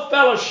 there's no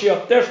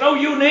fellowship, there's no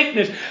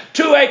uniqueness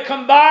to a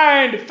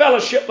combined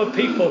fellowship of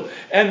people.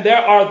 And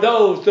there are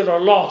those that are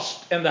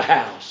lost in the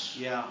house.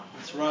 Yeah,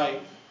 that's right.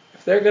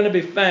 If they're going to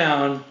be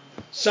found,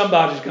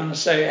 somebody's going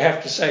to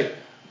have to say,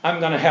 I'm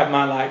going to have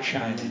my light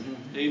shining.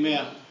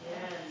 Amen.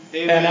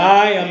 Amen. And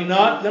I am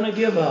not going to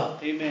give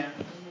up Amen.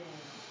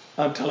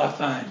 until I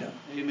find them.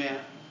 Amen.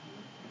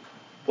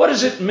 What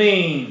does it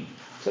mean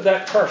to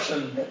that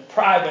person that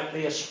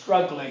privately is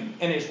struggling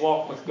in his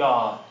walk with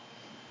God?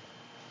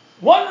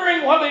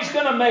 Wondering whether he's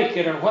going to make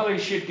it or whether he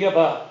should give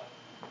up.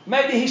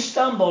 Maybe he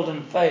stumbled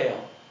and failed.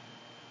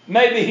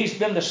 Maybe he's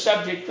been the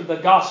subject of the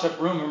gossip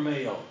rumor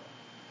mill.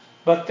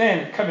 But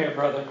then, come here,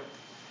 brother.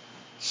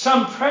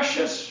 Some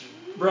precious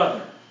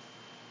brother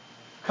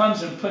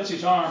comes and puts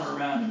his arm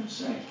around him and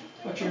says,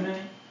 what's your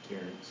name?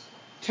 Terrence.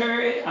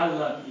 Terry, I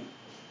love you.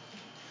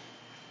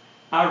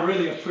 I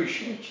really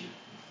appreciate you.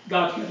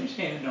 God's got his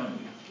hand on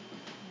you.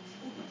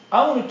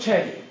 I want to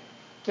tell you,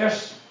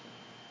 that's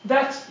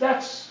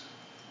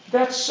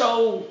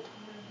so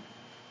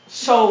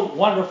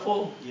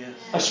wonderful, Yes.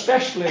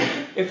 especially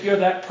if you're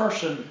that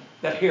person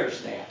that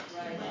hears that.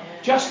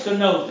 Just to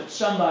know that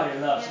somebody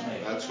loves me.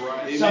 That's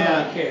right. Somebody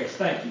Amen. cares.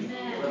 Thank you,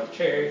 Brother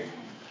Terry.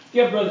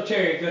 Give Brother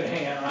Terry a good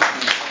hand right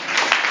now.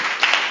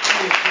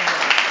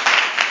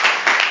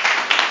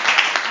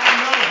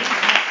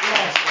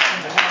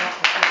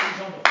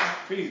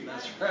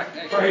 That's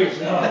right. Praise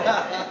the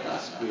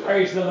Lord.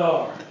 Praise the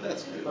Lord.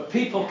 That's good. But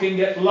people can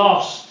get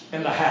lost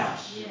in the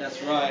house,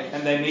 That's right.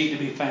 and they need to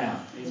be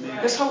found.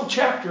 Amen. This whole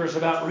chapter is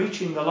about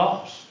reaching the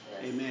lost.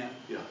 Amen.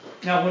 Yeah.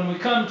 Now, when we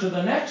come to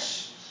the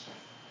next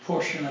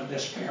portion of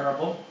this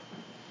parable,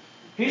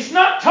 he's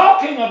not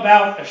talking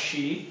about a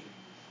sheep.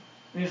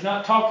 He's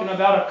not talking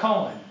about a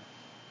coin.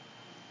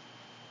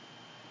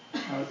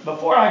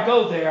 Before I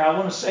go there, I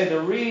want to say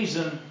the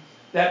reason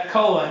that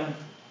coin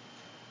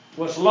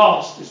was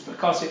lost is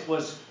because it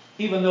was,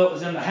 even though it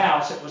was in the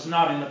house, it was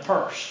not in the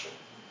purse.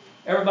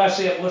 Everybody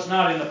say it was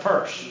not in the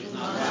purse.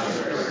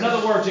 In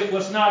other words, it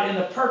was not in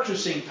the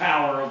purchasing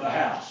power of the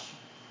house.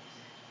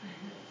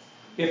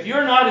 If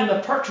you're not in the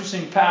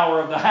purchasing power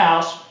of the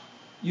house,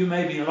 you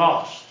may be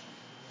lost.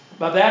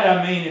 By that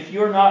I mean if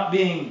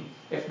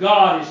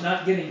God is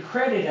not getting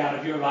credit out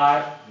of your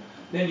life,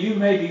 then you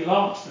may be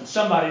lost and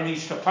somebody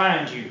needs to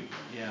find you.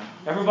 Yeah.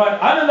 Everybody,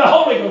 I'm in the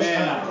Holy Ghost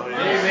Amen. tonight.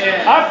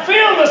 Amen. I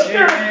feel the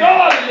Spirit of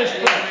God in this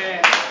place.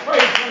 Amen.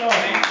 Praise the Lord.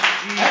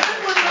 And then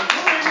when we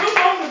move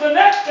on to the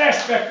next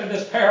aspect of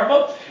this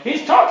parable,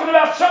 he's talking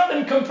about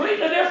something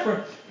completely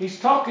different. He's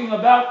talking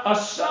about a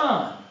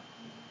son.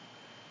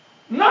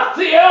 Not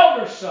the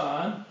elder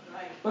son,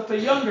 but the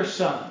younger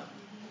son,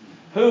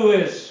 who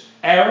is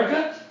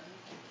arrogant,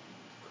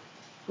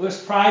 who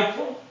is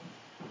prideful,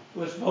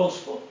 who is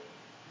boastful,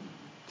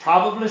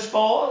 probably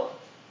spoiled,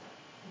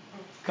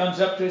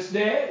 comes up to his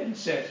dad and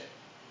says,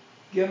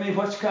 give me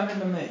what's coming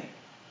to me.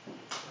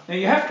 Now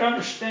you have to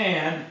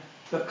understand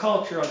the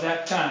culture of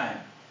that time,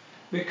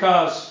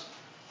 because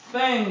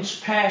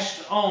things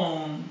passed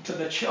on to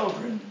the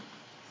children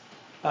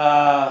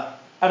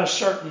at a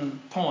certain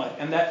point,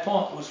 and that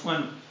point was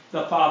when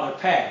the father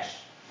passed.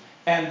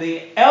 And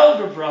the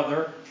elder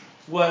brother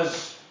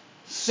was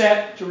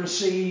set to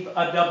receive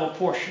a double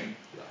portion.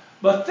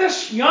 But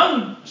this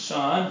young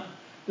son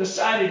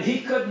decided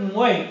he couldn't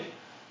wait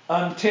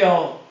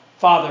until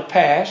father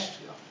passed.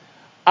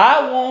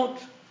 I want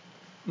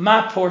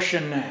my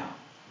portion now.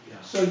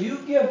 So you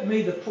give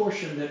me the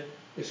portion that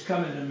is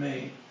coming to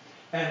me.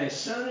 And as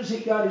soon as he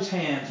got his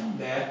hands on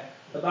that,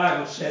 the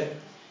Bible said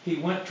he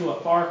went to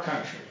a far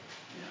country.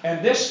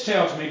 And this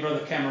tells me, Brother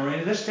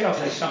Camarena, this tells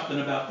me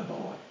something about the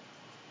boy.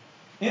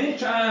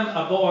 Anytime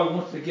a boy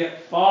wants to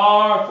get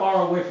far,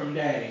 far away from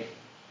daddy,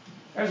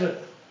 there's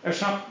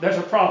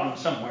a problem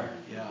somewhere.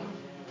 Yeah.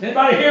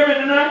 Anybody hear me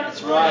tonight?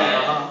 That's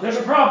right. There's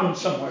a problem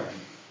somewhere.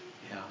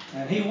 Yeah.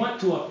 And he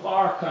went to a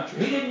far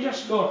country. He didn't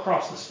just go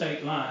across the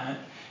state line.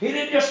 He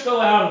didn't just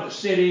go out of the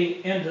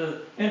city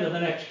into the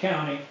next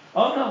county.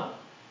 Oh no.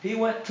 He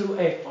went to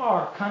a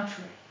far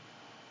country.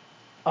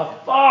 A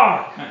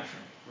far country.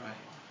 Right.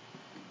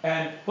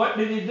 And what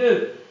did he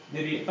do?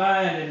 Did he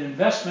find an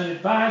investment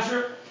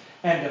advisor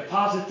and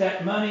deposit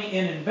that money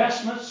in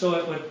investments so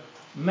it would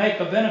make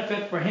a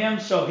benefit for him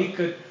so he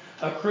could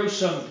accrue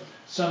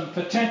some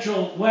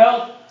potential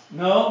wealth?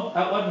 No,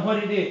 that wasn't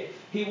what he did.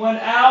 He went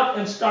out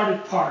and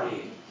started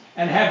partying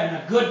and having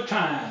a good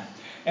time.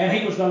 And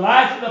he was the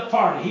life of the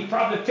party. He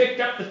probably picked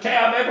up the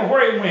tab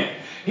everywhere he went.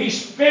 He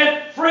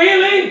spent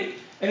freely,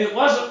 and it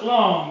wasn't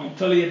long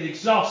until he had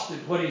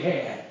exhausted what he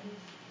had.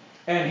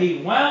 And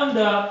he wound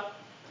up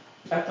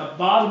at the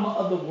bottom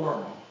of the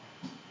world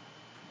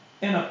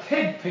in a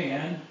pig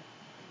pen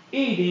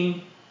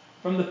eating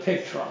from the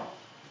pig trough.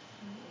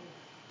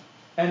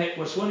 And it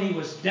was when he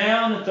was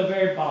down at the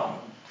very bottom.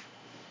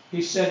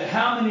 He said,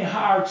 how many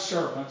hired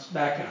servants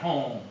back at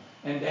home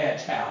in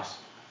Dad's house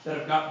that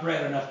have got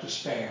bread enough to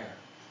spare?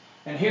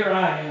 And here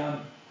I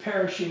am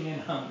perishing in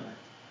hunger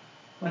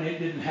when it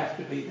didn't have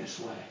to be this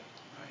way.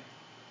 Right.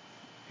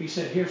 He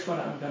said, here's what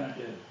I'm going to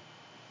do.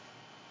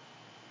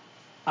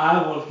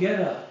 I will get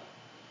up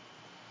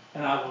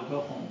and I will go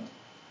home.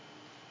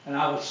 And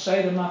I will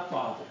say to my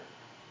father,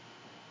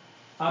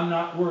 I'm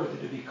not worthy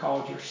to be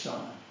called your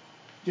son.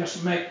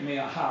 Just make me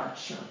a hired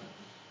servant.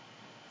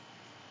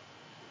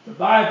 The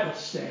Bible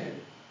said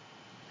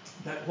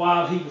that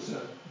while he was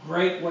a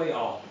great way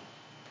off,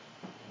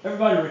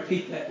 everybody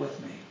repeat that with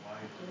me.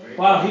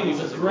 While he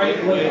was a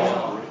great way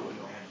off,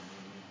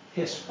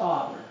 his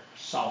father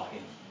saw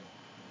him.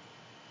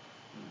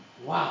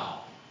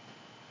 Wow.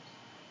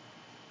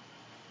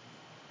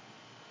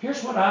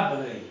 Here's what I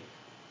believe.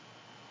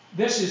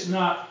 This is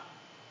not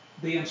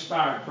the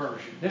inspired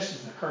version. This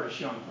is the Curtis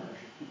Young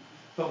version.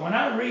 But when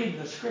I read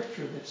the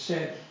scripture that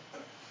said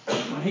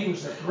when he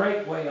was a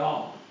great way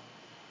off,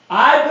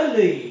 I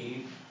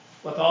believe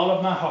with all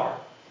of my heart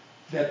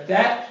that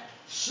that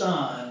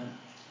son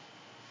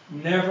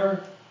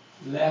never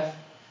left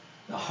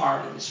the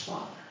heart of his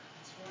father.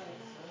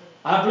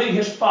 I believe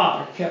his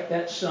father kept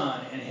that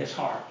son in his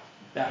heart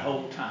that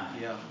whole time.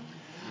 Yeah.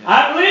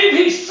 I believe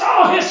he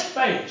saw his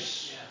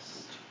face.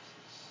 Yes.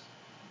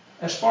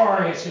 As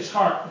far as his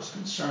heart was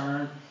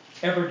concerned,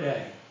 every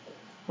day.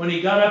 When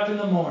he got up in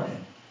the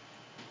morning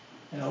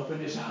and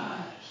opened his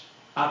eyes,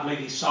 I believe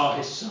he saw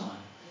his son.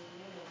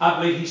 I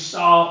believe he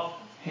saw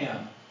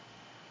him.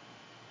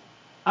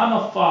 I'm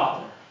a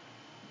father.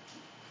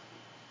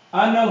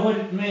 I know what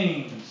it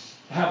means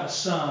to have a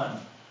son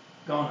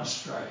gone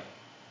astray.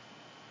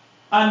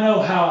 I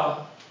know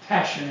how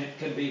passionate it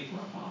can be for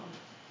a father.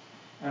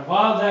 And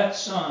while that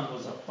son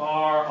was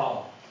afar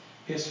off,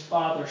 his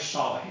father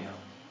saw him.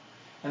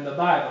 And the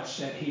Bible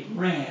said he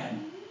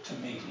ran to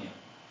meet him.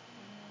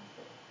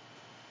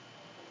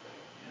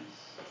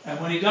 And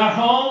when he got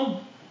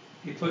home,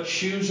 he put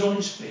shoes on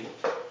his feet.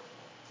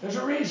 There's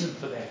a reason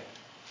for that.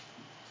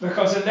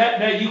 Because in that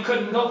day you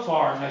couldn't go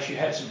far unless you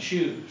had some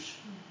shoes.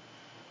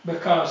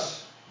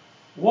 Because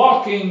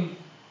walking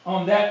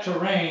on that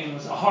terrain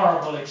was a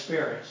horrible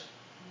experience.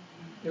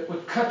 It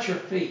would cut your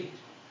feet.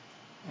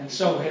 And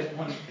so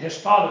when his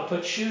father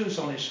put shoes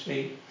on his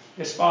feet,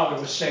 his father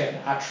was saying,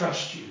 I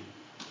trust you.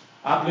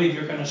 I believe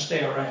you're going to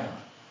stay around.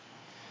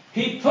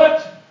 He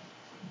put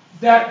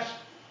that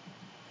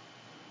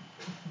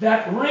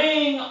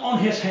ring on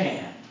his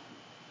hand,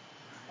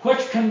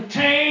 which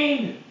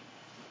contained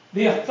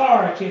the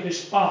authority of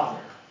his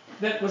father,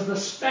 that was the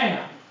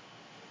stamp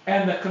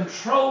and the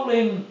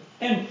controlling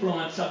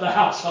influence of the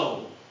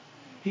household.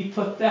 He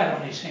put that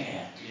on his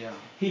hand. Yeah.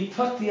 He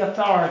put the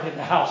authority of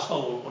the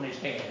household on his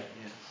hand.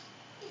 Yes.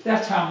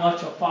 That's how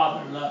much a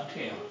father loved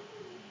him.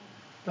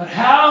 But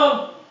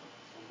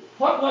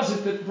what was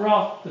it that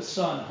brought the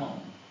son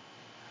home?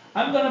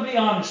 I'm going to be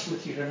honest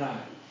with you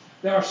tonight.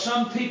 There are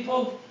some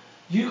people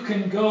you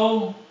can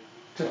go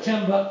to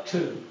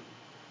Timbuktu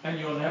and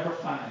you'll never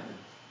find them.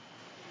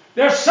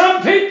 There's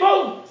some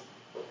people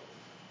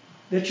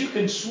that you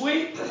can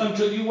sweep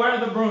until you wear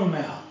the broom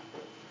out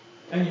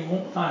and you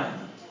won't find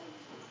them.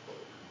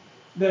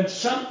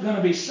 There's going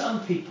to be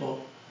some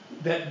people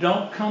that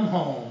don't come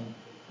home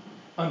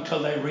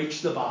until they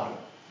reach the bottom.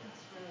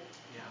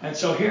 And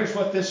so here's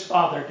what this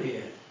father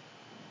did.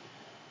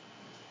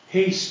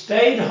 He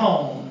stayed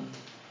home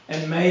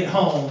and made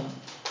home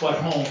what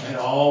home had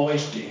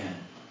always been.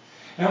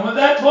 And when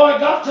that boy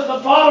got to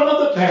the bottom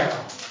of the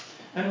barrel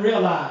and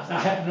realized I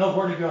have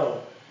nowhere to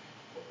go,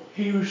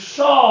 he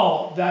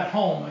saw that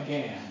home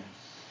again.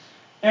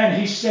 And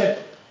he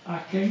said, I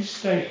can't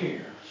stay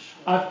here.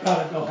 I've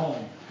got to go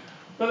home.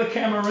 Brother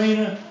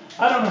Camarina,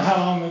 I don't know how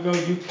long ago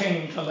you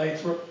came to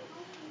Lathrop,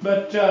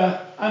 but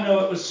I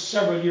know it was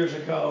several years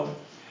ago.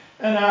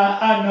 And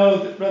I know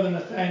that Brother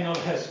Nathaniel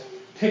has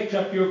picked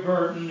up your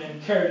burden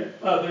and carried it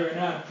further, and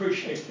I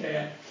appreciate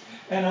that.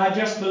 And I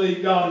just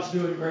believe God is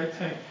doing great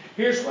things.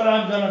 Here's what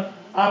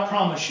I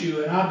promise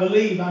you, and I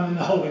believe I'm in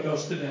the Holy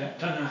Ghost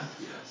tonight.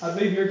 I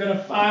believe you're going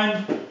to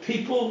find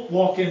people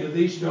walk into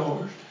these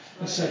doors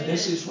and say,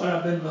 this is what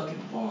I've been looking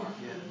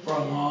for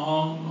a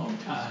long, long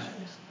time.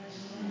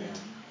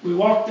 We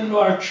walked into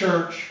our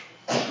church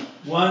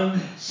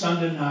one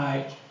Sunday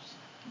night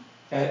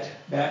at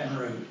Baton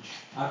Rouge.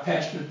 I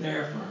pastored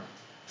there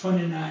for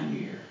 29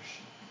 years.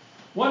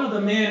 One of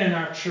the men in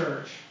our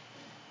church,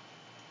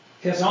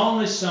 his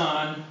only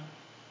son,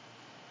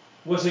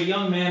 was a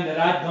young man that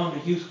I'd gone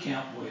to youth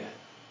camp with.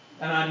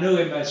 And I knew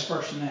him by his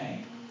first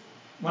name.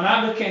 When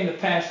I became the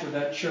pastor of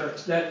that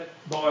church, that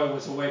boy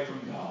was away from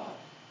God.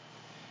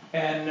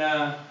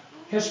 And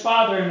his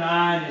father and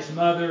I and his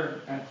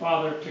mother and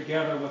father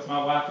together with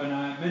my wife and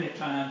I many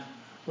times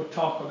would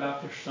talk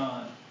about their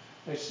son.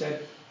 They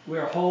said,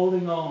 we're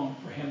holding on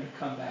for him to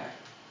come back.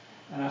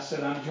 And I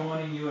said, I'm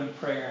joining you in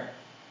prayer.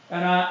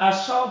 And I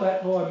saw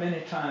that boy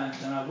many times,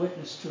 and I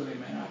witnessed to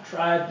him, and I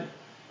tried to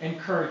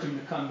encourage him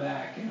to come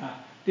back. And I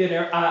did.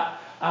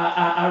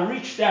 I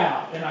reached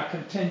out, and I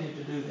continued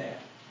to do that.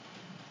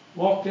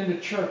 Walked into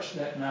church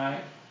that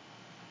night.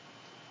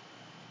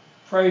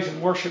 Praise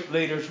and worship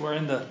leaders were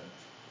in the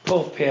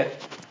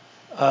pulpit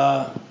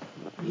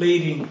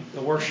leading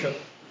the worship.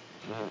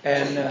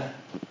 And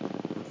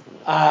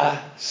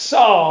I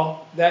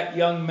saw that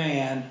young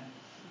man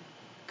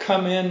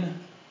come in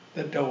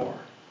the door.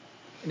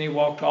 And he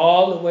walked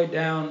all the way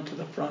down to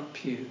the front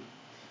pew,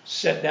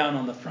 sat down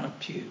on the front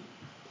pew.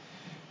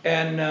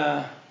 And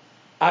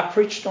I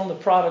preached on the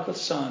prodigal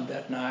son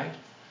that night.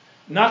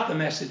 Not the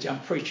message I'm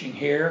preaching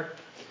here,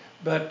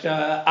 but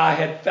I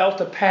had felt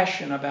a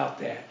passion about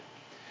that.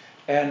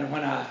 And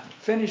when I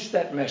finished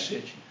that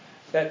message,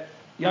 that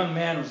young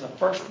man was the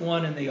first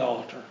one in the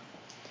altar.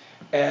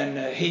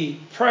 And he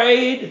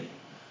prayed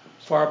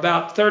for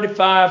about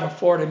 35 or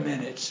 40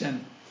 minutes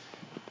and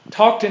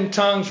talked in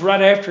tongues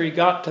right after he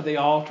got to the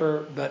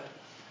altar, but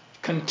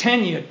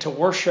continued to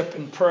worship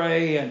and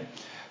pray, and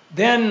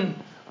then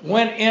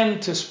went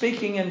into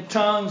speaking in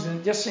tongues, and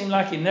it just seemed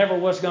like he never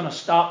was going to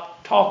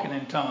stop talking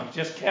in tongues.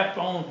 Just kept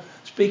on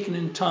speaking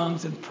in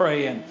tongues and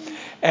praying.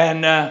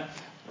 And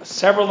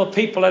several of the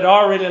people had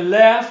already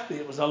left.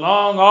 It was a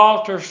long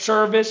altar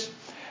service.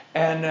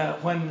 And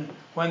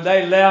when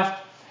they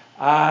left,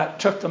 I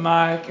took the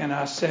mic and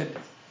I said,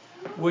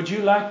 would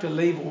you like to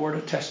leave a word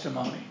of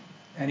testimony?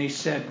 And he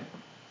said,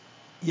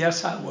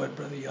 yes, I would,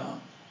 Brother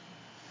Young.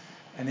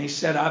 And he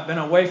said, I've been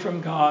away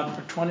from God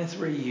for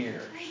 23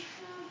 years.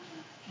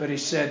 But he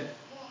said,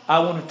 I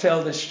want to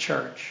tell this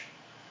church,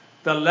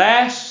 the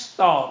last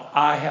thought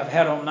I have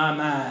had on my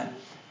mind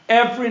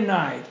every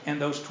night in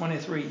those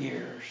 23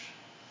 years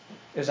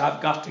is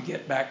I've got to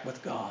get back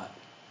with God.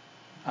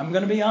 I'm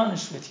going to be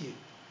honest with you.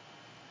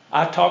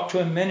 I talked to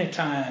him many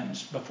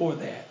times before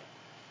that,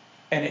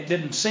 and it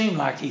didn't seem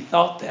like he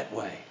thought that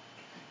way.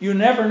 You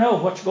never know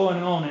what's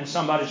going on in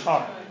somebody's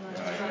heart.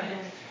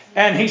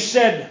 And he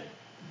said,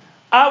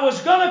 I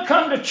was going to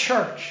come to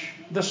church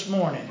this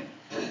morning.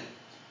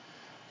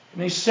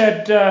 And he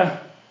said,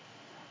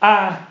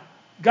 I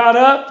got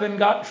up and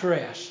got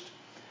dressed.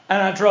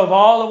 And I drove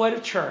all the way to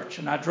church.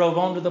 And I drove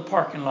onto the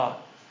parking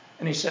lot.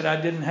 And he said, I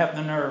didn't have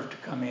the nerve to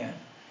come in.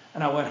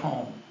 And I went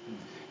home.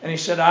 And he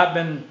said, I've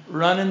been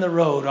running the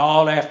road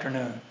all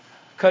afternoon.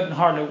 Couldn't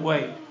hardly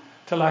wait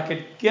till I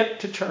could get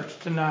to church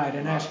tonight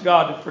and ask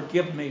God to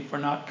forgive me for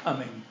not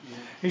coming.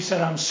 He said,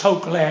 I'm so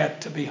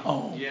glad to be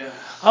home.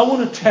 I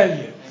want to tell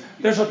you,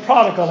 there's a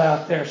prodigal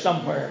out there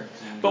somewhere.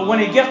 But when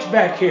he gets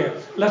back here,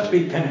 let's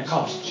be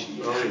Pentecostal.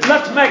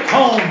 Let's make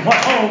home what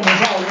home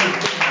has always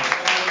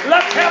been.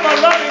 Let's have a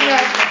loving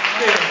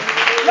atmosphere.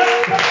 Let's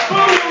put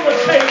food on the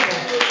table.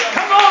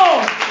 Come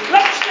on.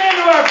 Let's stand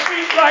to our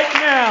feet right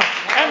now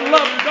and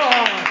love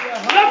God.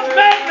 Let's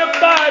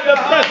magnify the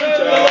presence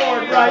of the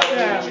Lord right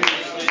now.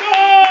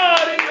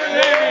 God, in your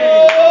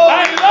name.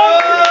 I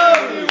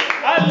love you.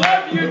 I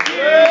love you,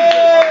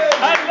 Jesus.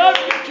 I love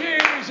you,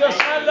 Jesus.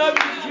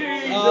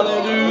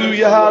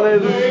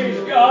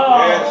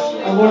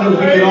 Lord, if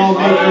we could all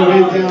make our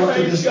way down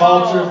to this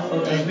altar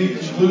as we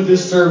conclude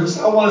this service.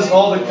 I want us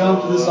all to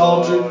come to this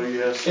altar.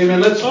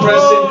 Amen. Let's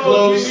press in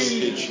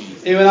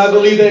close. Amen. I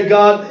believe that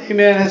God,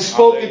 amen, has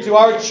spoken to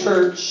our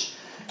church.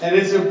 And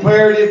it's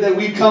imperative that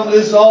we come to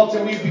this altar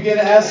and we begin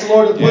to ask the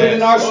Lord to put it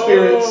in our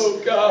spirits.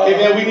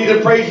 Amen. We need to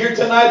pray here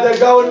tonight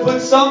that God would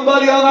put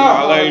somebody on our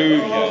heart.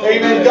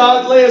 Amen.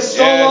 God, lay a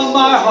soul on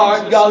my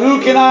heart. God, who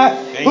can I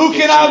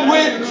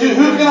win to?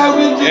 Who can I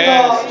win to,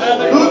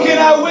 God? Who can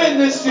I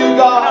witness to,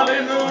 God?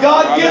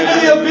 God, give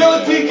me the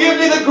ability, give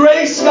me the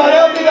grace. God,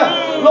 help me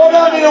to, Lord,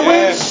 help me to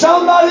win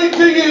somebody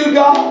to you,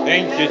 God.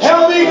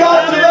 Help me,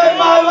 God, to let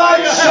my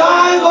light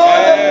shine,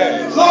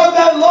 Lord. Lord,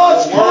 that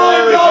lost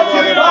mind, God,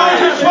 can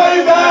find its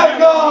way back,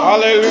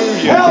 God.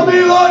 Hallelujah. Help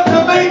me, Lord,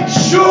 to make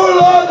sure,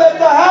 Lord, that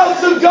the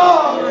house of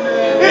God,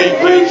 it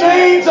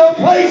remains a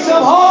place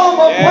of home,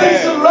 a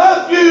place of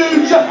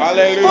refuge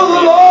for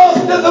the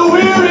lost and the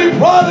weary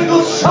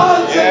prodigal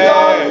sons and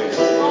daughters.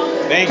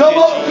 Come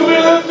on, can we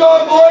lift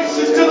our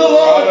voices to the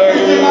Lord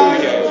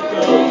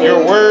tonight?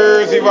 You're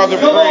worthy of the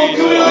praise. Come on,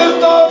 can we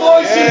lift our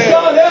voices?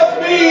 God,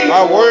 help me.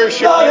 I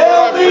worship God, you.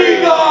 help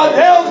me, God.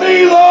 Help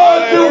me,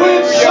 Lord, to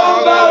win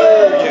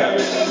somebody.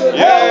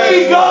 Help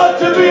me, God,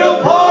 to be a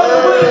part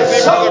of winning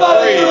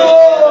somebody,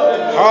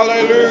 Lord.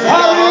 Hallelujah.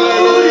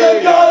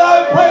 Hallelujah, God.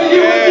 I pray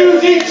you would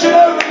use each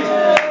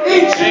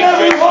and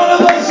every one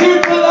of us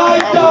here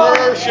tonight, God.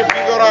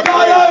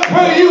 God, I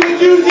pray you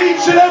would use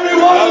each and every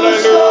one of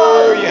us,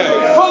 God.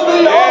 From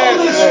the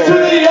oldest to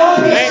the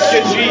youngest. Thank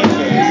you, Jesus.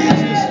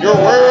 Your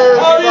word,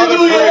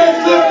 hallelujah.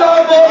 Let's lift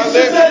our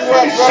voices as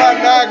we sing.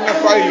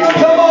 magnify you.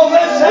 Come on,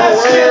 let's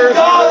ask him,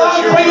 God.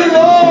 I pray,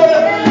 Lord,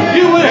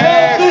 you would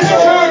help this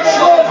church,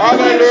 Lord, to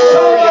win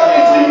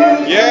somebody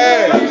to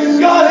you.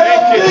 God,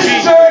 help this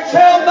church,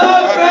 help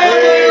my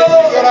family,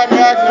 Lord.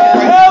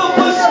 Help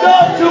us,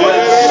 God, to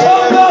win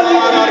somebody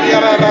to you.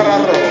 God,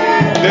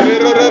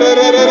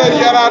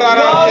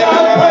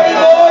 I pray,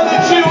 Lord,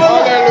 that you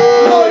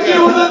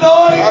would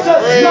anoint us,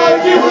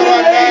 God, you would